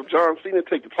probably have John Cena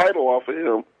take the title off of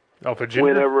him Off of Jinder?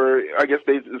 whenever, I guess,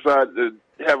 they decide to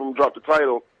have him drop the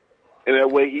title. And that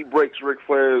way he breaks Ric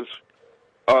Flair's,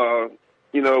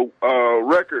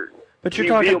 record. But you're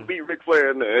He'll talking... beat Ric Flair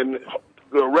and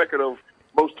the record of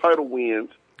most title wins.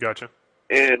 Gotcha.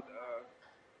 And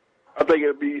I think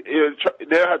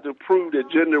they'll have to prove that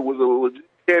Jinder was a legit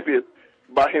champion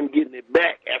by him getting it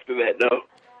back after that, though.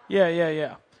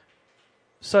 Yeah.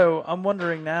 So I'm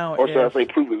wondering now Or should I if... say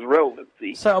prove his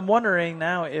relevancy. So I'm wondering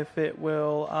now if it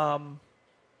will...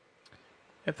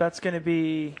 if that's going to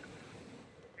be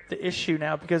the issue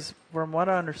now, because from what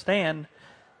I understand,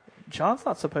 John's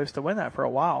not supposed to win that for a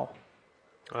while.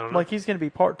 I don't know. Like, he's going to be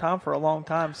part-time for a long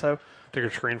time, so... I think her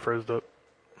screen froze up.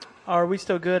 Are we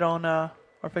still good on our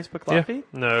Facebook Live feed?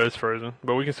 No, it's frozen,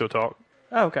 but we can still talk.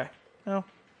 Oh, okay. No,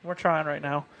 we're trying right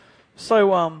now.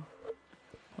 So,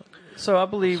 I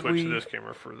believe Switch we... to this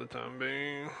camera for the time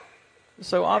being.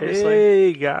 So, obviously...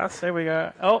 Hey, guys. There we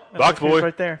go. Oh, and Box look who's boy.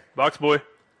 right there. Box boy.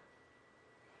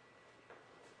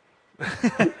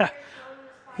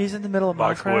 He's in the middle of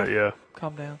Box Minecraft. boy, yeah.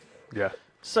 Calm down. Yeah.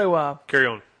 So, Carry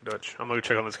on, Dutch. I'm going to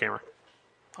check on this camera.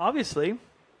 obviously,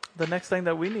 the next thing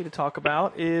that we need to talk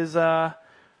about is the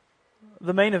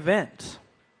main event,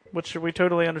 which we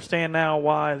totally understand now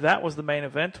why that was the main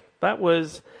event. That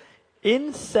was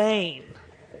insane.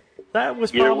 That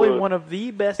was Yeah, it probably was. one of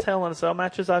the best Hell in a Cell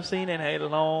matches I've seen in a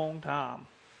long time.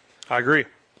 I agree.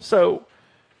 So,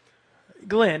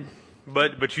 Glenn,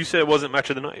 But you said it wasn't match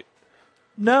of the night.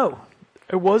 no,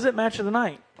 it wasn't match of the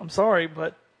night. I'm sorry,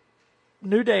 but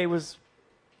New Day versus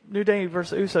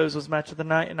Usos was match of the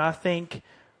night, and I think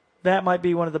that might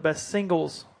be one of the best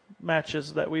singles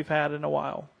matches that we've had in a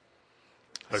while.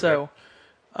 Okay. So,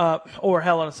 or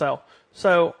Hell in a Cell.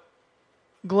 So,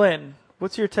 Glenn,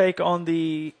 what's your take on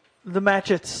the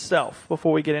match itself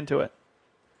before we get into it?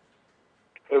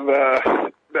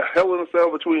 The Hell in a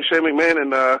Cell between Shane McMahon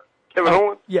and Kevin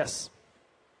Owens. Yes.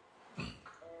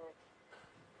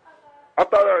 I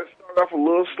thought it started off a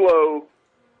little slow,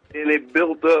 and it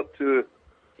built up to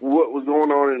what was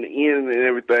going on in the end and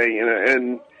everything.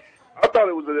 And I thought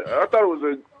it was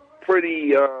a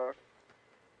pretty how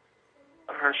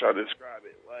should I describe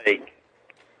it? Like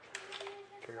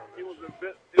it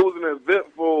was an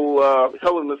eventful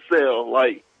Hell in a Cell.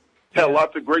 Like had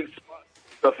lots of great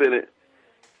stuff in it.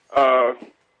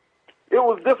 It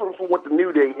was different from what the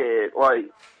New Day had. Like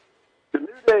the New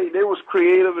Day, they was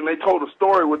creative and they told a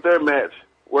story with their match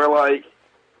where like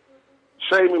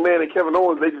Shane McMahon and Kevin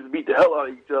Owens, they just beat the hell out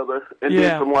of each other and did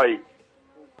some like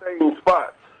insane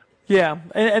spots. Yeah,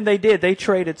 and they did. They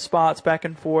traded spots back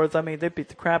and forth. I mean, they beat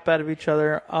the crap out of each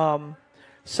other.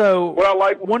 So What I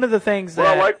like, one of the things what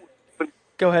that... I like,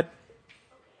 Go ahead.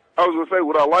 I was gonna say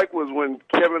what I like was when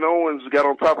Kevin Owens got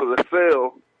on top of the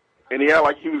cell and he had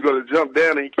like he was gonna jump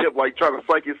down and he kept like trying to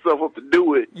psych himself up to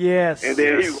do it. Yes. And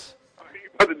then he Yes. was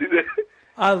about to do that.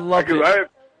 I loved it.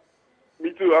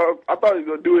 Me too. I thought he was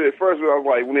gonna do it at first, but I was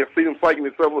like, when I see him psyching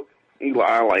himself up, he's like,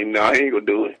 I'm like, nah, he ain't gonna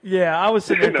do it. Yeah, I was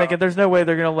sitting there No. thinking, there's no way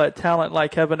they're going to let talent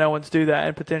like Kevin Owens do that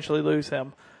and potentially lose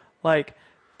him. Like,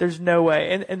 there's no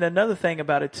way. And another thing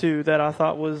about it, too, that I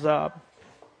thought was, that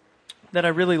I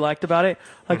really liked about it,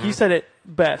 like you said it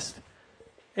best.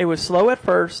 It was slow at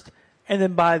first, and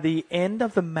then by the end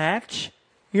of the match,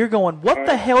 you're going, what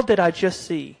the hell did I just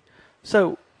see?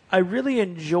 So, I really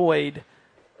enjoyed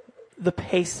the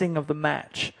pacing of the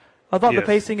match. I thought the Yes.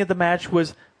 pacing of the match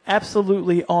was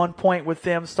absolutely on point with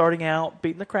them starting out,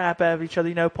 beating the crap out of each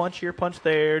other, punch here, punch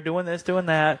there, doing this, doing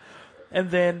that.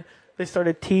 And then they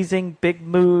started teasing big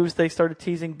moves. They started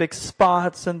teasing big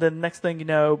spots. And then next thing you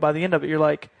know, by the end of it, you're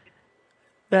like,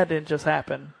 that didn't just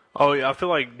happen. Oh yeah, I feel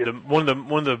like one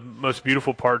of the most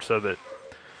beautiful parts of it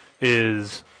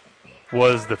is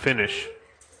was the finish.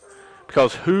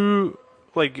 Because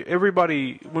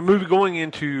everybody, when going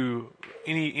into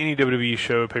any WWE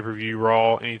show, pay-per-view,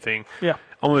 Raw, anything, Yeah.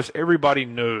 almost everybody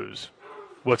knows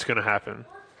what's going to happen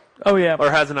Oh yeah.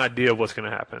 or has an idea of what's going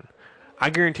to happen. I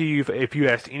guarantee you, if you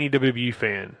asked any WWE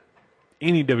fan,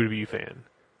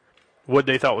 what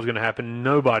they thought was going to happen,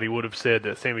 nobody would have said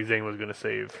that Sami Zayn was going to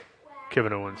save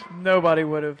Kevin Owens. Nobody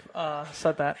would have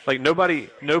said that. Like nobody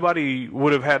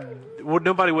would have had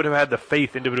the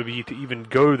faith in WWE to even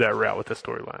go that route with the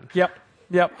storyline. Yep.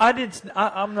 I'm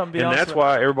gonna be And honest. that's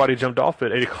why everybody jumped off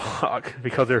at 8:00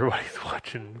 because everybody's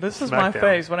watching. This is SmackDown. my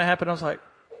face when it happened. I was like,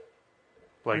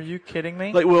 Like, "Are you kidding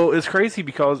me?" well, it's crazy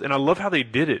because, and I love how they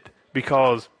did it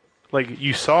because, like,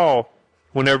 you saw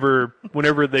whenever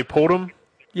they pulled him,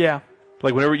 yeah.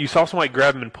 like whenever you saw somebody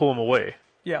grab him and pull him away,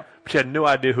 Yeah. but you had no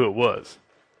idea who it was.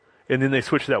 And then they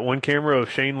switched to that one camera of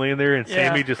Shane laying there and Yeah.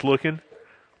 Sammy just looking.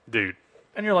 Dude,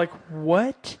 And you're like,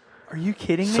 "What? Are you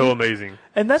kidding me?" so amazing.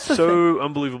 And that's the thing. So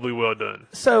unbelievably well done.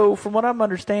 So, from what I'm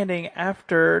understanding,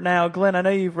 after now, Glenn, I know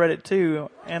you've read it too,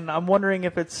 and I'm wondering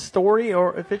if it's story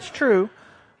or if it's true.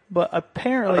 But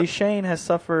apparently, Shane has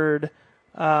suffered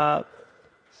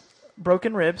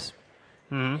broken ribs.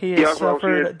 Mm-hmm. He Yeah, has that's what I was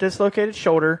sufferred hearing. a dislocated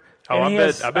shoulder. Oh, and I he bet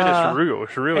has, it's Sharugo.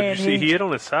 Did and you see he hit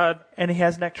on his side? and he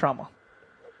has neck trauma.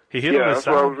 He hit Yeah, on his that's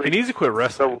what I side. was He needs to quit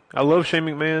wrestling. So- I love Shane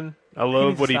McMahon. I love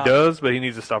needs what to he stop. does, but he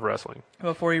needs to stop wrestling.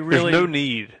 Before he There's really. no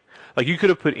need. Like you could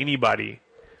have put anybody.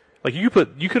 Like you could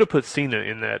have put Cena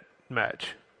in that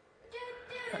match.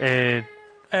 And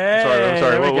Hey, I'm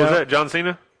sorry. there we What was go. that? John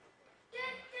Cena?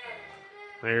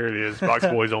 There it is. Box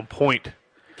Boy's on point.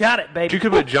 Got it, baby. You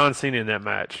could put John Cena in that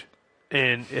match,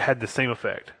 and it had the same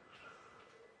effect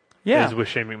Yeah. as with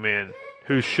Shane McMahon,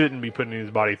 who shouldn't be putting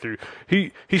his body through.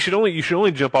 You should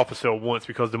only jump off a cell once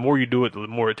because the more you do it, the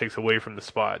more it takes away from the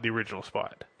spot, the original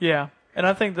spot. Yeah. And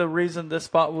I think the reason this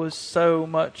spot was so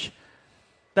much,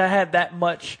 that had that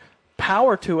much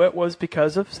power to it, was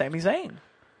because of Sami Zayn.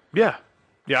 Yeah.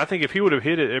 I think if he would have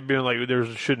hit it, it'd been like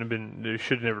they should have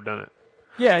never done it.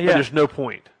 Yeah, But yeah. there's no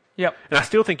point. Yep. And I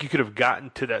still think you could have gotten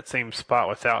to that same spot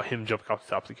without him jumping off the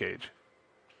top of the cage.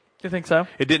 You think so?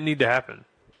 It didn't need to happen.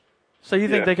 So you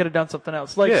think Yeah. they could have done something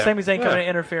else, like Yeah, Sami Zayn coming yeah. in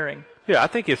interfering? Yeah, I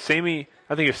think if Sammy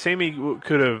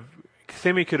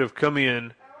could have come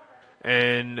in,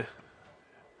 and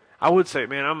I would say,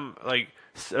 man, I'm like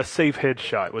a safe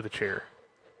headshot with a chair,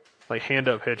 like hand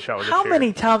up headshot with a chair. How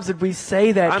many times did we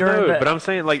say that I during know, the? but I'm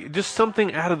saying like just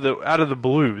something out of the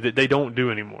blue that they don't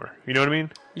do anymore. You know what I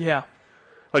mean? Yeah.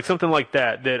 Like something like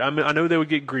that. That I mean, I know they would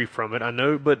get grief from it. I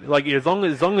know, but like as long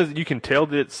as you can tell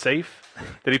that it's safe,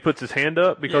 that he puts his hand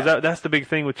up, because Yeah. that's the big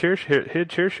thing with chair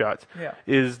shots. Yeah.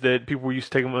 Is that people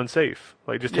used to take them unsafe,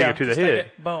 like just take it to the just take head.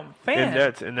 it, boom.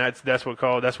 And that's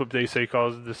what they say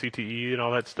causes the CTE and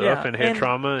all that stuff, Yeah, and head and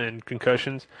trauma and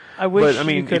concussions. I wish but I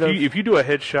mean, you could've- if you do a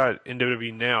headshot in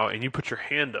WWE now and you put your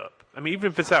hand up, I mean, even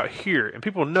if it's out here and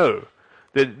people know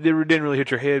that it didn't really hit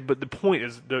your head, but the point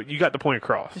is you got the point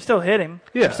across. You still hit him.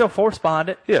 Yeah. You still force behind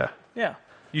it. Yeah, Yeah.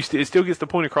 it still gets the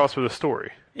point across for the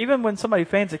story. Even when somebody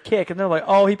fans a kick and they're like,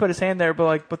 "Oh, he put his hand there,"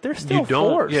 but there's still You don't.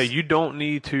 force. Yeah, you don't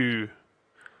need to.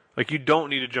 Like you don't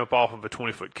need to jump off of a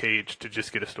 20-foot cage to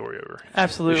just get a story over.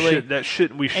 Absolutely.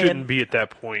 We shouldn't And- be at that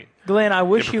point. Glenn, I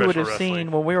wish you would professional have seen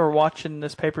wrestling. when we were watching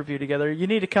this pay-per-view together. You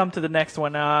need to come to the next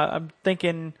one. I'm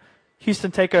thinking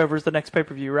Houston Takeover is the next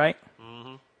pay-per-view, right?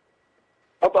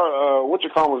 I thought what you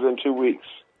call was in 2 weeks.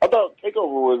 I thought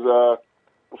Takeover was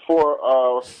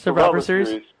before Survivor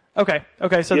Series? Okay.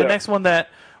 So the Yeah. next one that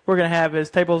we're going to have is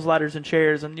Tables, Ladders, and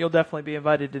Chairs, and you'll definitely be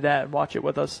invited to that and watch it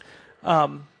with us.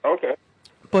 Okay.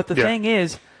 But the Yeah. thing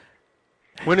is,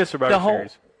 When is Survivor The whole-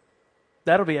 Series?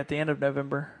 that'll be at the end of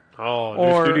November. Oh,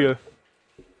 or- new studio.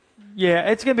 Yeah,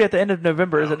 it's going to be at the end of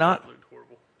November, is it not? That looked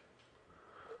horrible.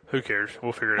 Who cares?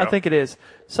 We'll figure it I out. think it is.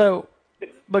 So,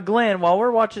 but Glenn, while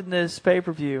we're watching this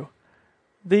pay-per-view,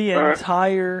 the All right.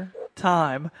 entire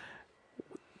time,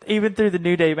 even through the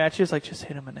New Day match, he was like, just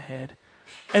hit him in the head.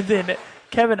 And then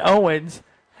Kevin Owens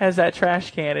has that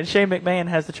trash can, and Shane McMahon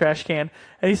has the trash can,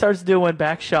 and he starts doing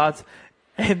back shots,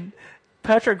 and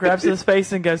Patrick grabs his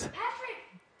face and goes,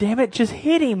 damn it, just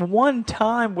hit him one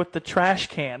time with the trash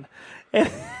can. And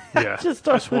Yeah, just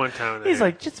starts, just one time in the He's head.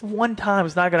 like, just one time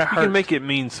is not going to You hurt. can make it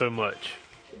mean so much.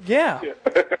 Yeah.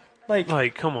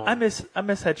 Like, Come on. I miss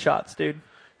headshots, dude.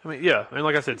 I mean, yeah, and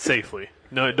like I said, safely.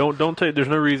 No, don't take. There's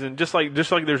no reason. Just like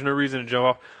there's no reason to jump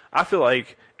off. I feel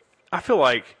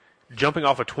like jumping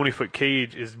off a 20-foot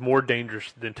cage is more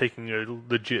dangerous than taking a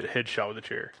legit headshot with a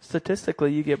chair.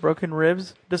 Statistically, you get broken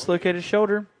ribs, dislocated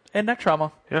shoulder, and neck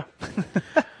trauma. Yeah.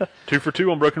 2 for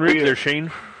 2 on broken ribs Yeah. there,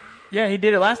 Shane. Yeah, he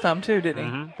did it last time too, didn't he?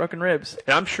 Mm-hmm. Broken ribs.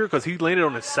 And I'm sure because he landed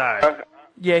on his side.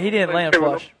 Yeah, he didn't land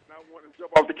flush. Not wanting to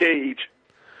jump off the cage.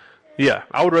 Yeah,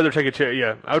 I would rather take a chair.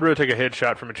 Yeah, I would rather take a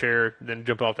headshot from a chair than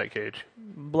jump off that cage.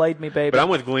 Blade me, baby. But I'm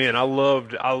with Glenn. I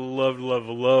loved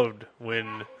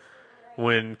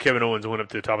when Kevin Owens went up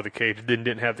to the top of the cage, then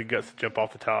didn't have the guts to jump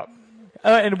off the top.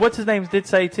 And what's his name did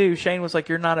say too. Shane was like,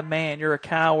 "You're not a man. You're a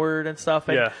coward," and stuff.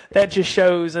 And Yeah. that just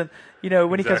shows. And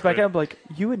when he comes back Exactly. up, like,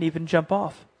 you wouldn't even jump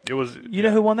off. It was You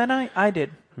know who won that night? I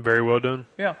did. very well done.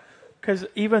 Yeah, because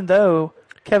even though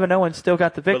Kevin Owens still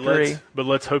got the victory. But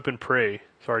let's hope and pray.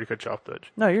 Sorry to cut you off,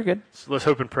 Dutch. No, you're good. So let's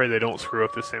hope and pray they don't screw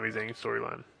up the Sami Zayn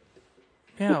storyline.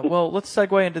 Yeah, well, let's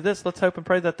segue into this. Let's hope and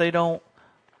pray that they don't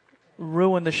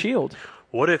ruin the Shield.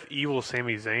 What if evil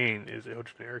Sami Zayn is El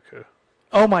Generico?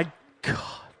 Oh, my God.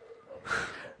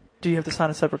 Do you have to sign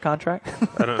a separate contract?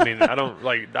 That's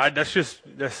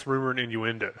rumor and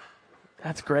innuendo.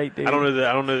 That's great, dude. I don't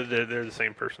know that they're the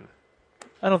same person.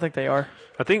 I don't think they are.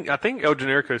 I think El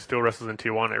Generico still wrestles in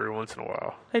Tijuana every once in a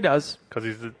while He does. because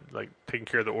he's taking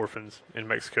care of the orphans in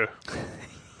Mexico.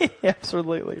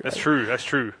 Absolutely. Right. That's true. That's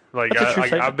true. Like That's a true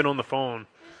statement. I've been on the phone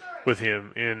with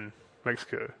him in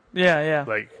Mexico. Yeah, yeah.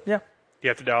 Yeah, yeah. you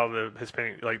have to dial the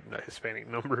not Hispanic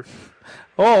number,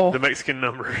 Oh, the Mexican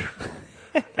number,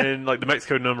 and the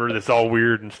Mexico number that's all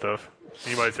weird and stuff.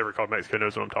 Anybody that's ever called Mexico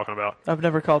knows what I'm talking about. I've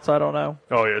never called, so I don't know.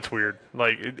 Oh yeah, it's weird.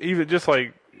 Even just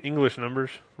English numbers,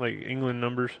 England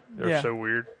numbers, they're Yeah. so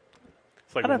weird.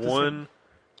 It's I'd have to 1,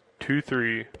 2,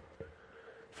 3,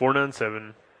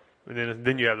 497, and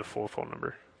then you have the full phone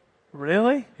number.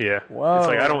 Really? Yeah. Whoa. It's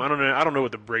I don't know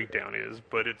what the breakdown is,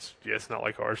 but it's not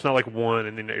like ours. It's not like 1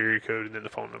 and then the area code and then the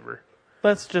phone number.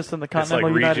 That's just in the It's like continental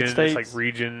region. United States. It's like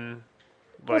region.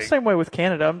 Well, same way with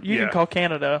Canada. You Yeah. can call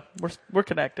Canada. We're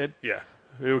connected. Yeah.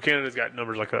 Well, Canada's got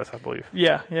numbers like us, I believe,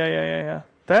 Yeah.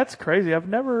 That's crazy. I've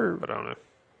never. but I don't know.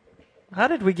 How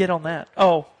did we get on that?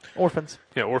 Oh, orphans.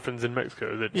 Yeah, orphans in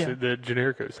Mexico that Yeah. the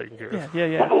Generico is taking care of.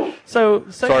 Yeah. So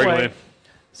Sorry, Glenn.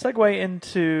 segue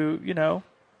into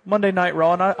Monday Night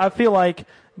Raw, and I feel like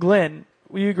Glenn,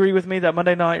 will you agree with me that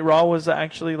Monday Night Raw was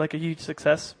actually a huge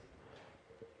success?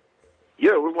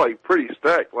 Yeah, it was pretty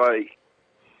stacked. The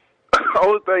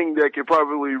only thing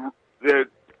that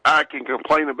I can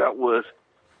complain about was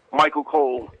Michael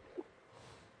Cole.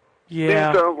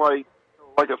 Yeah. He sounds like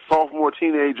a sophomore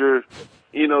teenager,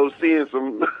 seeing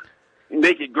some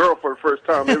naked girl for the first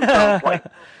time. It sounds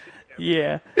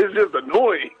Yeah. it's just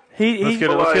annoying. Let's get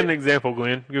like- an example,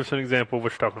 Glenn. Give us an example of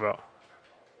what you're talking about.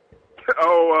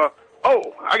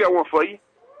 I got one for you.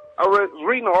 I was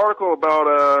reading an article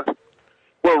about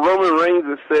Roman Reigns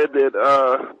has said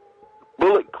that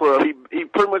Bullet Club. He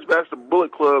pretty much bashed the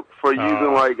Bullet Club for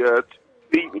using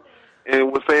feet,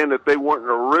 and was saying that they weren't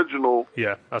original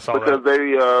Yeah, I saw because that.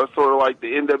 they sort of like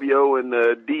the NWO and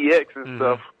the DX and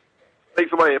stuff. I think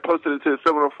somebody had posted it to the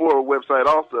 704 website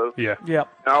also. Yeah. Yeah.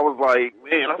 And I was like,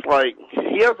 man,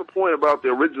 he has a point about the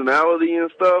originality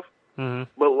and stuff, but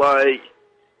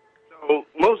so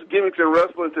most gimmicks in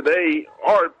wrestling today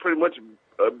are pretty much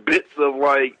bits of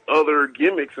other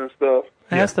gimmicks and stuff.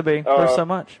 It has to be. There's so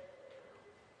much.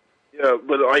 Yeah,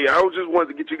 but I was just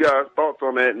wanted to get you guys' thoughts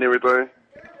on that and everything.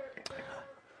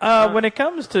 When it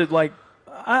comes to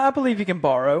I believe you can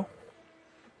borrow.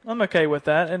 I'm okay with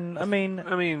that, and I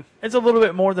mean, it's a little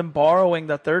bit more than borrowing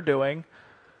that they're doing.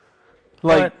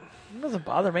 But it doesn't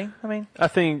bother me. I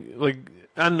think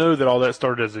I know that all that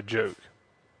started as a joke,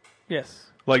 Yes.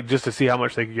 just to see how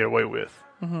much they could get away with,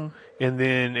 and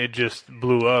then it just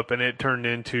blew up, and it turned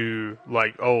into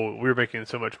we're making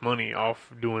so much money off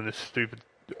doing this stupid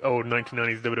old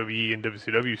 1990s WWE and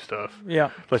WCW stuff. Yeah.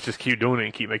 Let's just keep doing it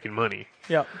and keep making money.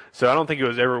 Yeah. So I don't think it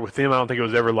was ever with them. I don't think it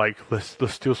was ever let's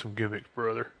steal some gimmicks,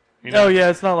 brother. Oh yeah,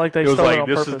 it's not like they It was stole it on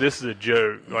this purpose. is a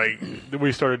joke.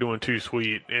 We started doing Too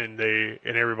Sweet, and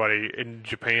everybody in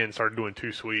Japan started doing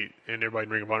Too Sweet, and everybody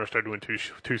in Ring of Honor started doing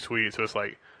Too Sweet. So it's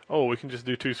we can just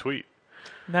do Too Sweet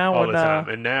now all when the time.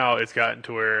 And now it's gotten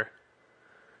to where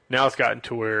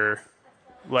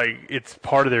it's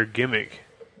part of their gimmick.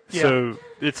 Yeah. So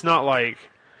it's not like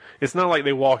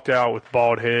they walked out with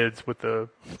bald heads with the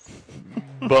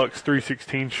Bucks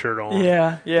 316 shirt on.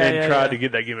 And tried to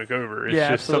get that gimmick over. It's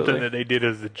just absolutely. something that they did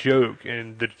as a joke,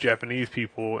 and the Japanese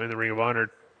people in the Ring of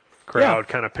Honor crowd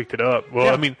kind of picked it up.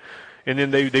 Well, and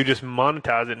then they just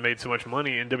monetized it and made so much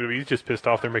money, and WWE's just pissed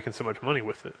off they're making so much money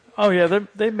with it. Oh yeah,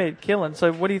 they made killing.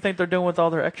 So what do you think they're doing with all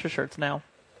their extra shirts now?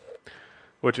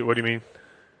 What do you mean?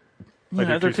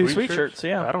 They're Too Sweet shirts.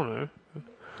 Yeah. I don't know.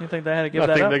 You think they had to give I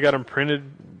that think up? they got them printed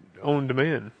on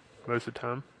demand most of the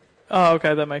time. Oh,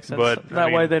 okay, that makes sense. But,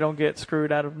 that way they don't get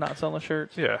screwed out of not selling the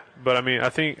shirts. Yeah, but I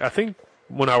think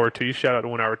 1 Hour Tees. Shout out to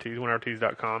 1 Hour Tees,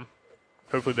 1hourtees.com.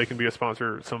 Hopefully they can be a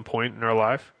sponsor at some point in our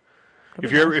life.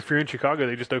 If you're in Chicago,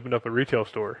 they just opened up a retail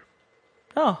store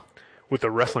Oh, with a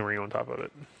wrestling ring on top of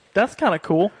it. that's kind of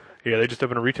cool. Yeah, they just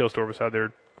opened a retail store beside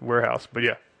their warehouse. But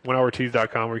yeah,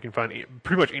 1hourtees.com, where you can find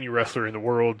pretty much any wrestler in the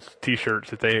world's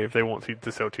T-shirts if they want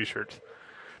to sell T-shirts.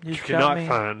 You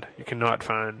cannot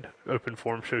find Open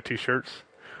Forum Show T-shirts.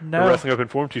 No. The Wrestling Open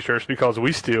Forum T-shirts, because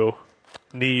we still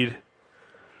need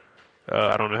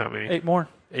I don't know how many. 8 more.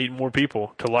 8 more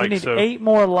people to like. We need so 8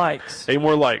 more likes. 8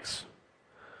 more likes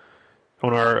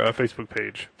on our Facebook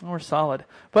page. We're solid.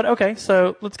 But okay,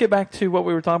 so let's get back to what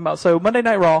we were talking about. So Monday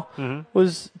Night Raw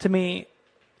was, to me,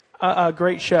 a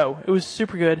great show. It was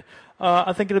super good.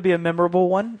 I think it'll be a memorable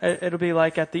one. It'll be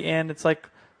like at the end, it's like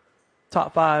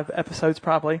top 5 episodes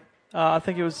probably. I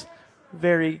think it was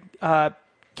very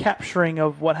capturing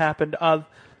of what happened.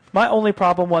 My only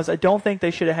problem was I don't think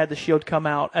they should have had the Shield come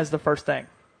out as the first thing.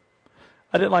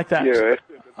 I didn't like that. Yeah.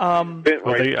 I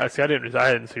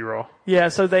didn't see Raw. Yeah,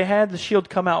 so they had the Shield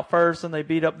come out first, and they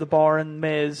beat up the Bar and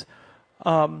Miz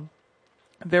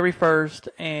very first,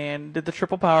 and did the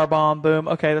triple power bomb. Boom.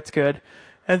 Okay, that's good.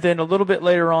 And then a little bit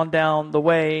later on down the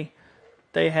way,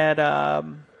 they had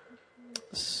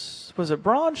was it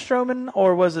Braun Strowman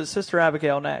or was it Sister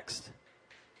Abigail next?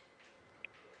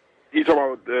 You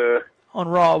talking about On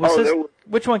Raw. was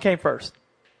Which one came first?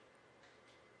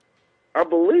 I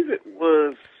believe it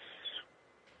was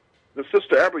the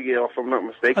Sister Abigail, if I'm not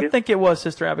mistaken. I think it was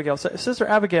Sister Abigail. Sister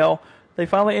Abigail, they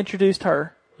finally introduced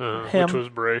her. Him, which was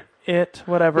Bray.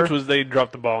 Whatever. They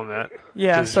dropped the ball on that.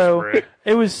 Yeah, so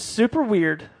it was super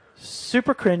weird,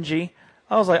 super cringy.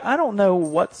 I was like, I don't know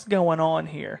what's going on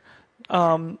here.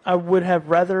 I would have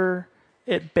rather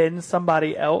it been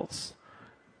somebody else,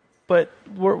 but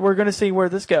we're going to see where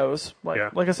this goes.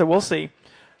 Like I said, we'll see.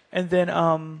 And then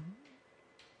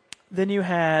you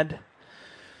had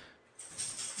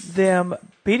them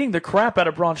beating the crap out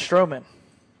of Braun Strowman.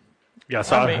 Yeah, I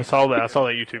saw that. I saw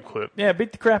that YouTube clip. Yeah,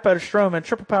 beat the crap out of Strowman.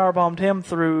 Triple power bombed him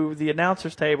through the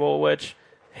announcer's table, which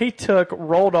he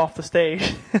rolled off the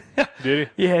stage. Did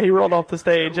he? Yeah, he rolled off the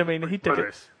stage. I mean, he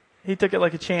took it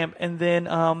like a champ. And then,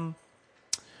 now,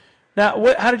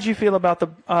 how did you feel about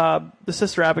the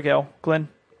Sister Abigail, Glenn?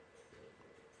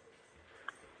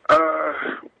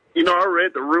 I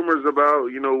read the rumors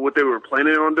about, what they were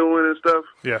planning on doing and stuff.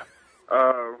 Yeah.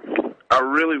 I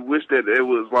really wish that it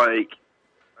was like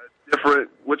a different,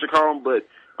 but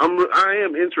I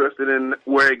am interested in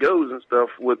where it goes and stuff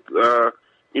with,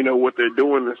 what they're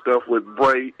doing and stuff with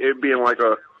Bray, it being like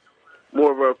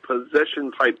more of a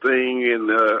possession type thing and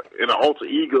an alter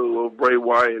ego of Bray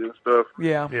Wyatt and stuff.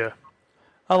 Yeah. Yeah.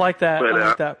 I like that. I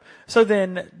like that. So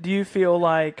then, do you feel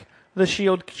like the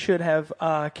Shield should have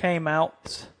came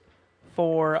out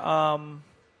for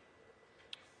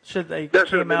should they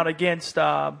came out against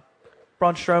Braun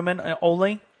Strowman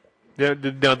only? Yeah.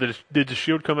 Did the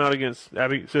Shield come out against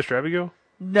Sister Abigail?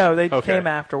 No, they came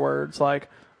afterwards, like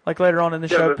later on in the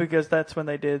show, because that's when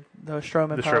they did the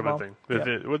Strowman Strowman thing.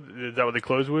 Yeah. Is that what they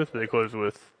closed with? Or they closed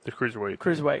with the Cruiserweight?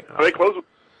 Cruiserweight. They closed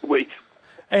with weight.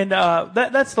 And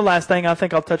that's the last thing I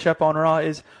think I'll touch up on Raw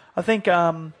is I think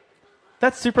that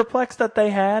superplex that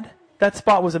they had, that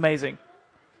spot was amazing.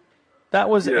 That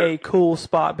was a cool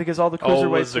spot because all the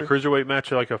cruiserweights. Was the cruiserweight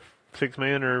match like a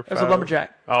 6-man or? It was a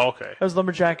lumberjack. Oh, okay. It was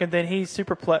lumberjack, and then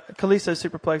Kalisto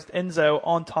superplexed Enzo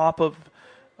on top of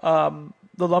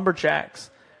the lumberjacks,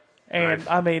 and nice.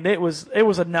 I mean it was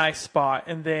a nice spot.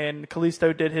 And then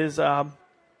Kalisto did his Asiya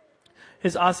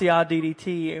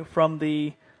DDT from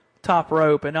the top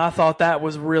rope, and I thought that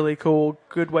was really cool.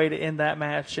 Good way to end that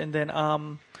match. And then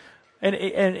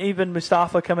and even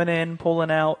Mustafa coming in, pulling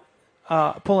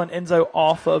Enzo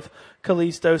off of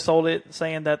Kalisto, sold it,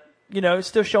 saying that, it's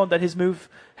still showing that his move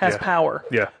has power.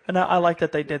 Yeah. And I like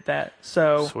that they did that.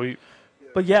 So sweet.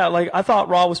 But yeah, I thought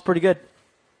Raw was pretty good.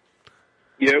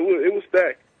 Yeah, it was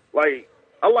stacked. I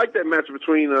liked that match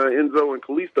between Enzo and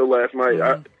Kalisto last night.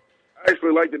 Mm-hmm. I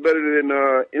actually liked it better than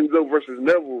Enzo versus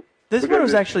Neville. This one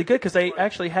was actually good because they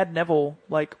actually had Neville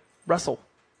wrestle.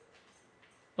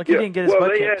 He didn't get his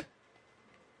butt kicked.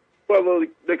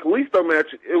 The Kalisto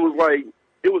match, it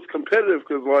was competitive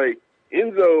because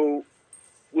Enzo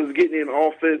was getting in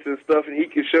offense and stuff, and he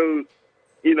could show,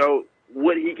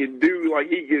 what he could do.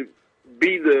 He could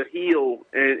be the heel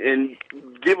and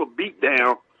give a beat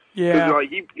down. Yeah.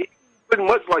 He pretty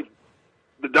much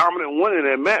the dominant one in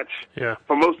that match. Yeah.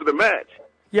 For most of the match.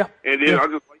 Yeah. And then I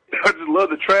just love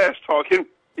the trash talking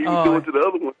he was doing to the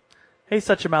other one. He's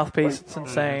such a mouthpiece. It's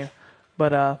insane.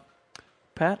 But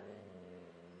Pat,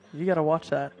 you got to watch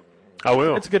that. I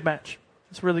will. It's a good match.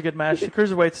 It's a really good match. The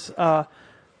Cruiserweights,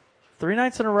 3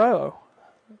 nights in a row,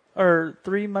 or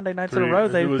 3 Monday nights in a row.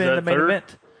 They've was been that the main third?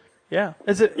 event. Yeah,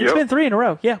 it's Yep. been 3 in a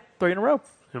row. Yeah, 3 in a row.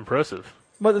 Impressive.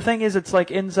 But the thing is, it's like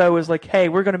Enzo is like, hey,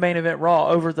 we're going to main event Raw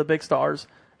over the big stars,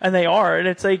 and they are, and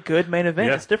it's a good main event.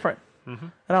 Yeah. It's different,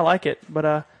 and I like it.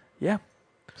 But yeah,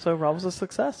 so Raw was a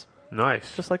success,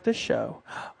 Nice. just like this show.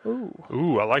 Ooh,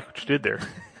 Ooh, I like what you did there.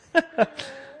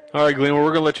 All right, Glenn. Well,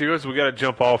 we're gonna let you go, so we got to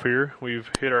jump off here. We've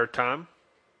hit our time,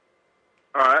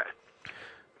 All right.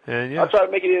 and yeah. I'll try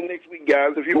to make it in next week,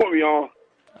 guys, if you want me on. all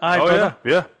right, Oh brother.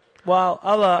 yeah. Well,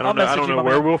 I'll I message don't you. know my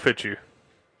where man. we'll fit you.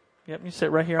 Yep, you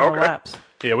sit right here on our Okay. laps.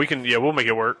 Yeah, we can. Yeah, we'll make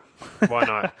it work. Why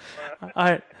not?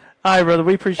 All right, brother.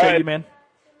 We appreciate All right. you, man.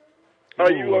 All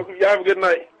right, you're welcome. Y'all have a good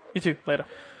night. You too. Later.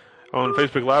 On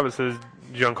Facebook Live, it says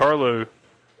Giancarlo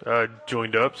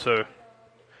joined up. So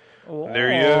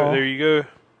there you go. There you go.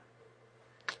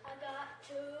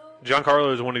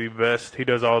 Giancarlo is one of the best. He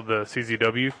does all the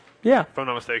CZW. Yeah. If I'm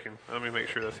not mistaken, let me make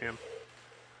sure that's him.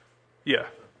 Yeah,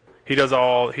 he does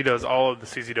all of the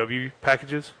CZW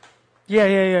packages.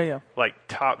 Yeah. Like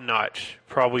top notch,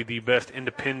 probably the best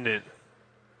independent,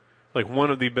 like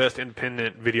one of the best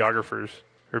independent videographers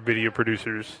or video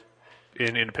producers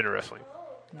in independent wrestling.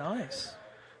 Nice.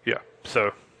 Yeah,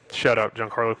 so shout out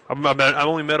Giancarlo. I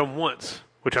only met him once,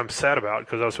 which I'm sad about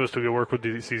because I was supposed to go work with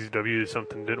the CZW.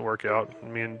 Something didn't work out.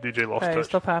 Me and DJ lost Hey, touch.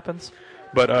 stuff happens.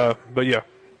 But yeah,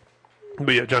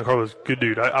 Giancarlo's a good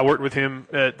dude. I worked with him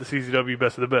at the CZW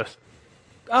Best of the Best.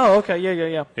 Oh, okay.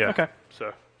 Yeah. Yeah. Okay.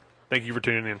 So, thank you for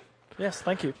tuning in. Yes,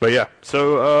 thank you. But yeah,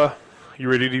 so you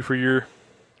ready for your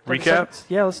 30 recap? seconds?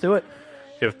 Yeah, let's do it.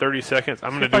 You have 30 seconds.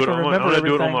 I'm gonna if I do it. can I'm remember gonna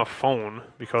do it on everything. my phone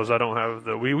because I don't have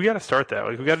the. We got to start that.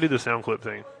 Like we got to do the sound clip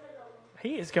thing.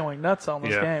 He is going nuts on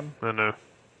this Yeah, game. I know.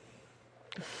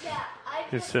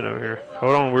 He's sitting over here.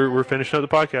 Hold on, we're finishing up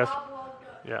the podcast.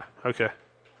 Yeah. Okay.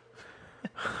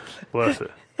 Bless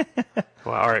it.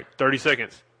 Well, all right. 30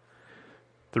 seconds.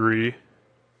 3,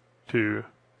 2,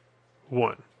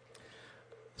 1.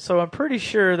 So I'm pretty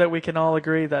sure that we can all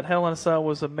agree that Hell in a Cell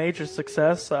was a major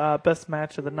success. Best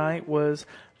match of the night was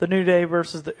the New Day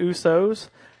versus the Usos,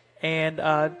 and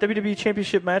WWE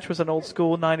Championship match was an old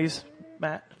school '90s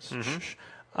match.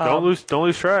 Don't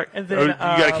lose track. and then, you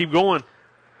got to keep going.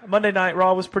 Monday Night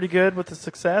Raw was pretty good with the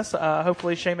success.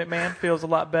 Hopefully Shane McMahon feels a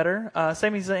lot better.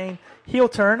 Sami Zayn heel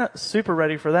turn, super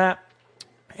ready for that.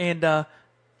 And 5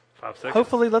 seconds.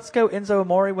 hopefully let's go Enzo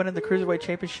Amore winning the Cruiserweight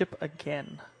Championship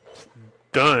again.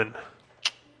 Done.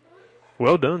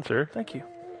 Well done, sir. Thank you.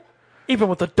 Even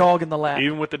with the dog in the lap.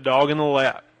 Even with the dog in the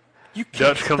lap. You can't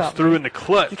Dutch comes stop through me. in the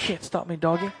clutch. You can't stop me,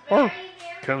 doggy. Oh.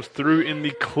 Comes through in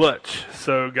the clutch.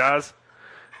 So, guys,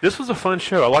 this was a fun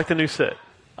show. I like the new set.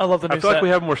 I love the new I feel set. like we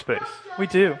have more space. We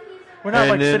do. We're not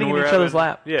like then sitting in we're each other's having-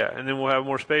 lap. Yeah, and then we'll have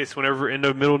more space whenever in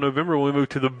the middle of November when we move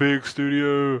to the big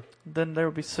studio. Then there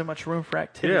will be so much room for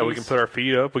activities. Yeah, we can put our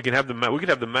feet up. We can have we could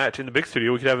have the match in the big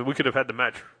studio. We could have had the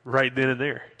match right then and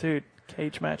there. Dude,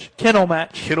 cage match. Kennel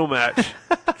match. Kennel match.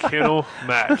 Kennel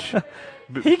match.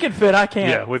 He can fit, I can't.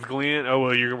 Yeah, with Glenn. Oh, well,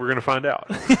 we're going to find out.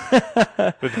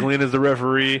 With Glenn as the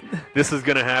referee, this is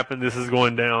going to happen. This is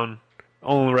going down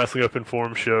on the Wrestling Open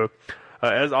Forum show.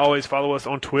 As always, follow us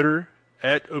on Twitter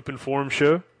at Open Forum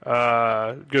Show.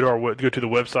 Go to the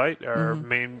website.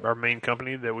 Our main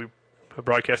company that we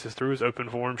broadcast this through is Open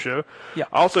Forum Show. Yeah.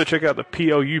 Also, check out the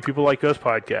PLU People Like Us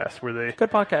podcast, where they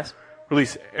Good podcast.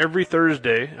 release every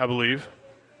Thursday, I believe,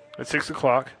 at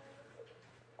 6:00.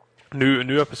 A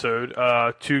new episode.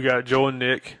 Two guys, Joel and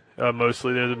Nick,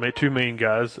 mostly. They're the two main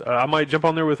guys. I might jump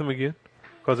on there with them again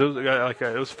because it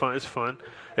was fun. It's fun.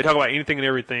 They talk about anything and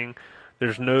everything.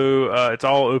 There's no. It's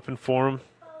all open forum.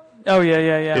 Oh, yeah.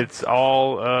 It's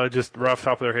all just right off the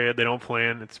top of their head. They don't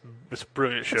plan. It's a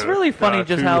brilliant show. It's really funny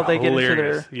just two how they get into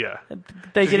hilarious- their- yeah.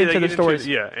 They Just- get into the stories.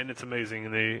 yeah, and it's amazing.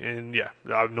 And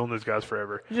I've known those guys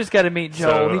forever. You just got to meet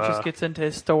Joel. So, he just gets into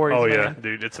his stories, Oh man. yeah,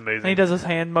 dude, it's amazing. And he does his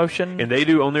hand motion. And they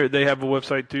do on there. They have a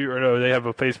website too, or no? They have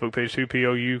a Facebook page too.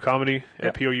 POU Comedy Yep.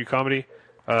 at POU Comedy.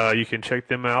 You can check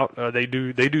them out. They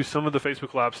do some of the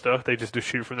Facebook Live stuff. They just do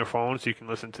shoot from their phones, so you can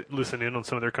listen in on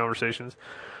some of their conversations.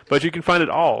 But you can find it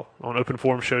all on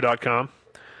OpenForumShow.com.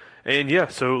 And yeah,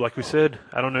 so like we said,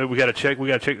 I don't know. We got to check the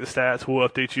stats. We'll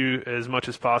update you as much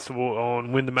as possible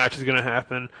on when the match is going to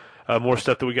happen. More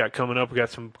stuff that we got coming up. We got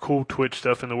some cool Twitch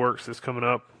stuff in the works that's coming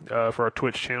up for our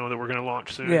Twitch channel that we're going to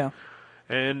launch soon. Yeah.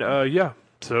 And yeah,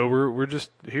 so we're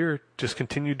just here, just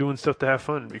continue doing stuff to have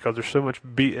fun because there's so much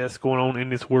BS going on in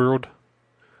this world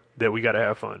that we got to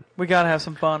have fun. We got to have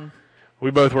some fun. We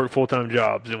both work full-time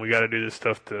jobs, and we got to do this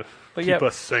stuff to But keep yeah.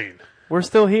 us sane. We're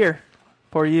still here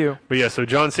for you. But yeah, so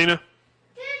John Cena.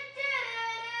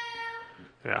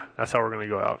 Yeah, that's how we're going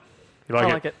to go out. You I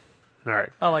like like it. All right.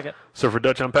 I like it. So for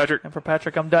Dutch, I'm Patrick. And for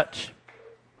Patrick, I'm Dutch.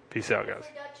 Peace out, guys.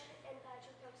 For Dutch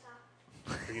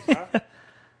and Patrick, I'm Sal.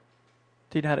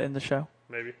 Do you know how to end the show?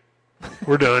 Maybe.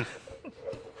 We're done.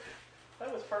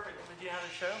 That was perfect. Did you have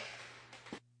a show?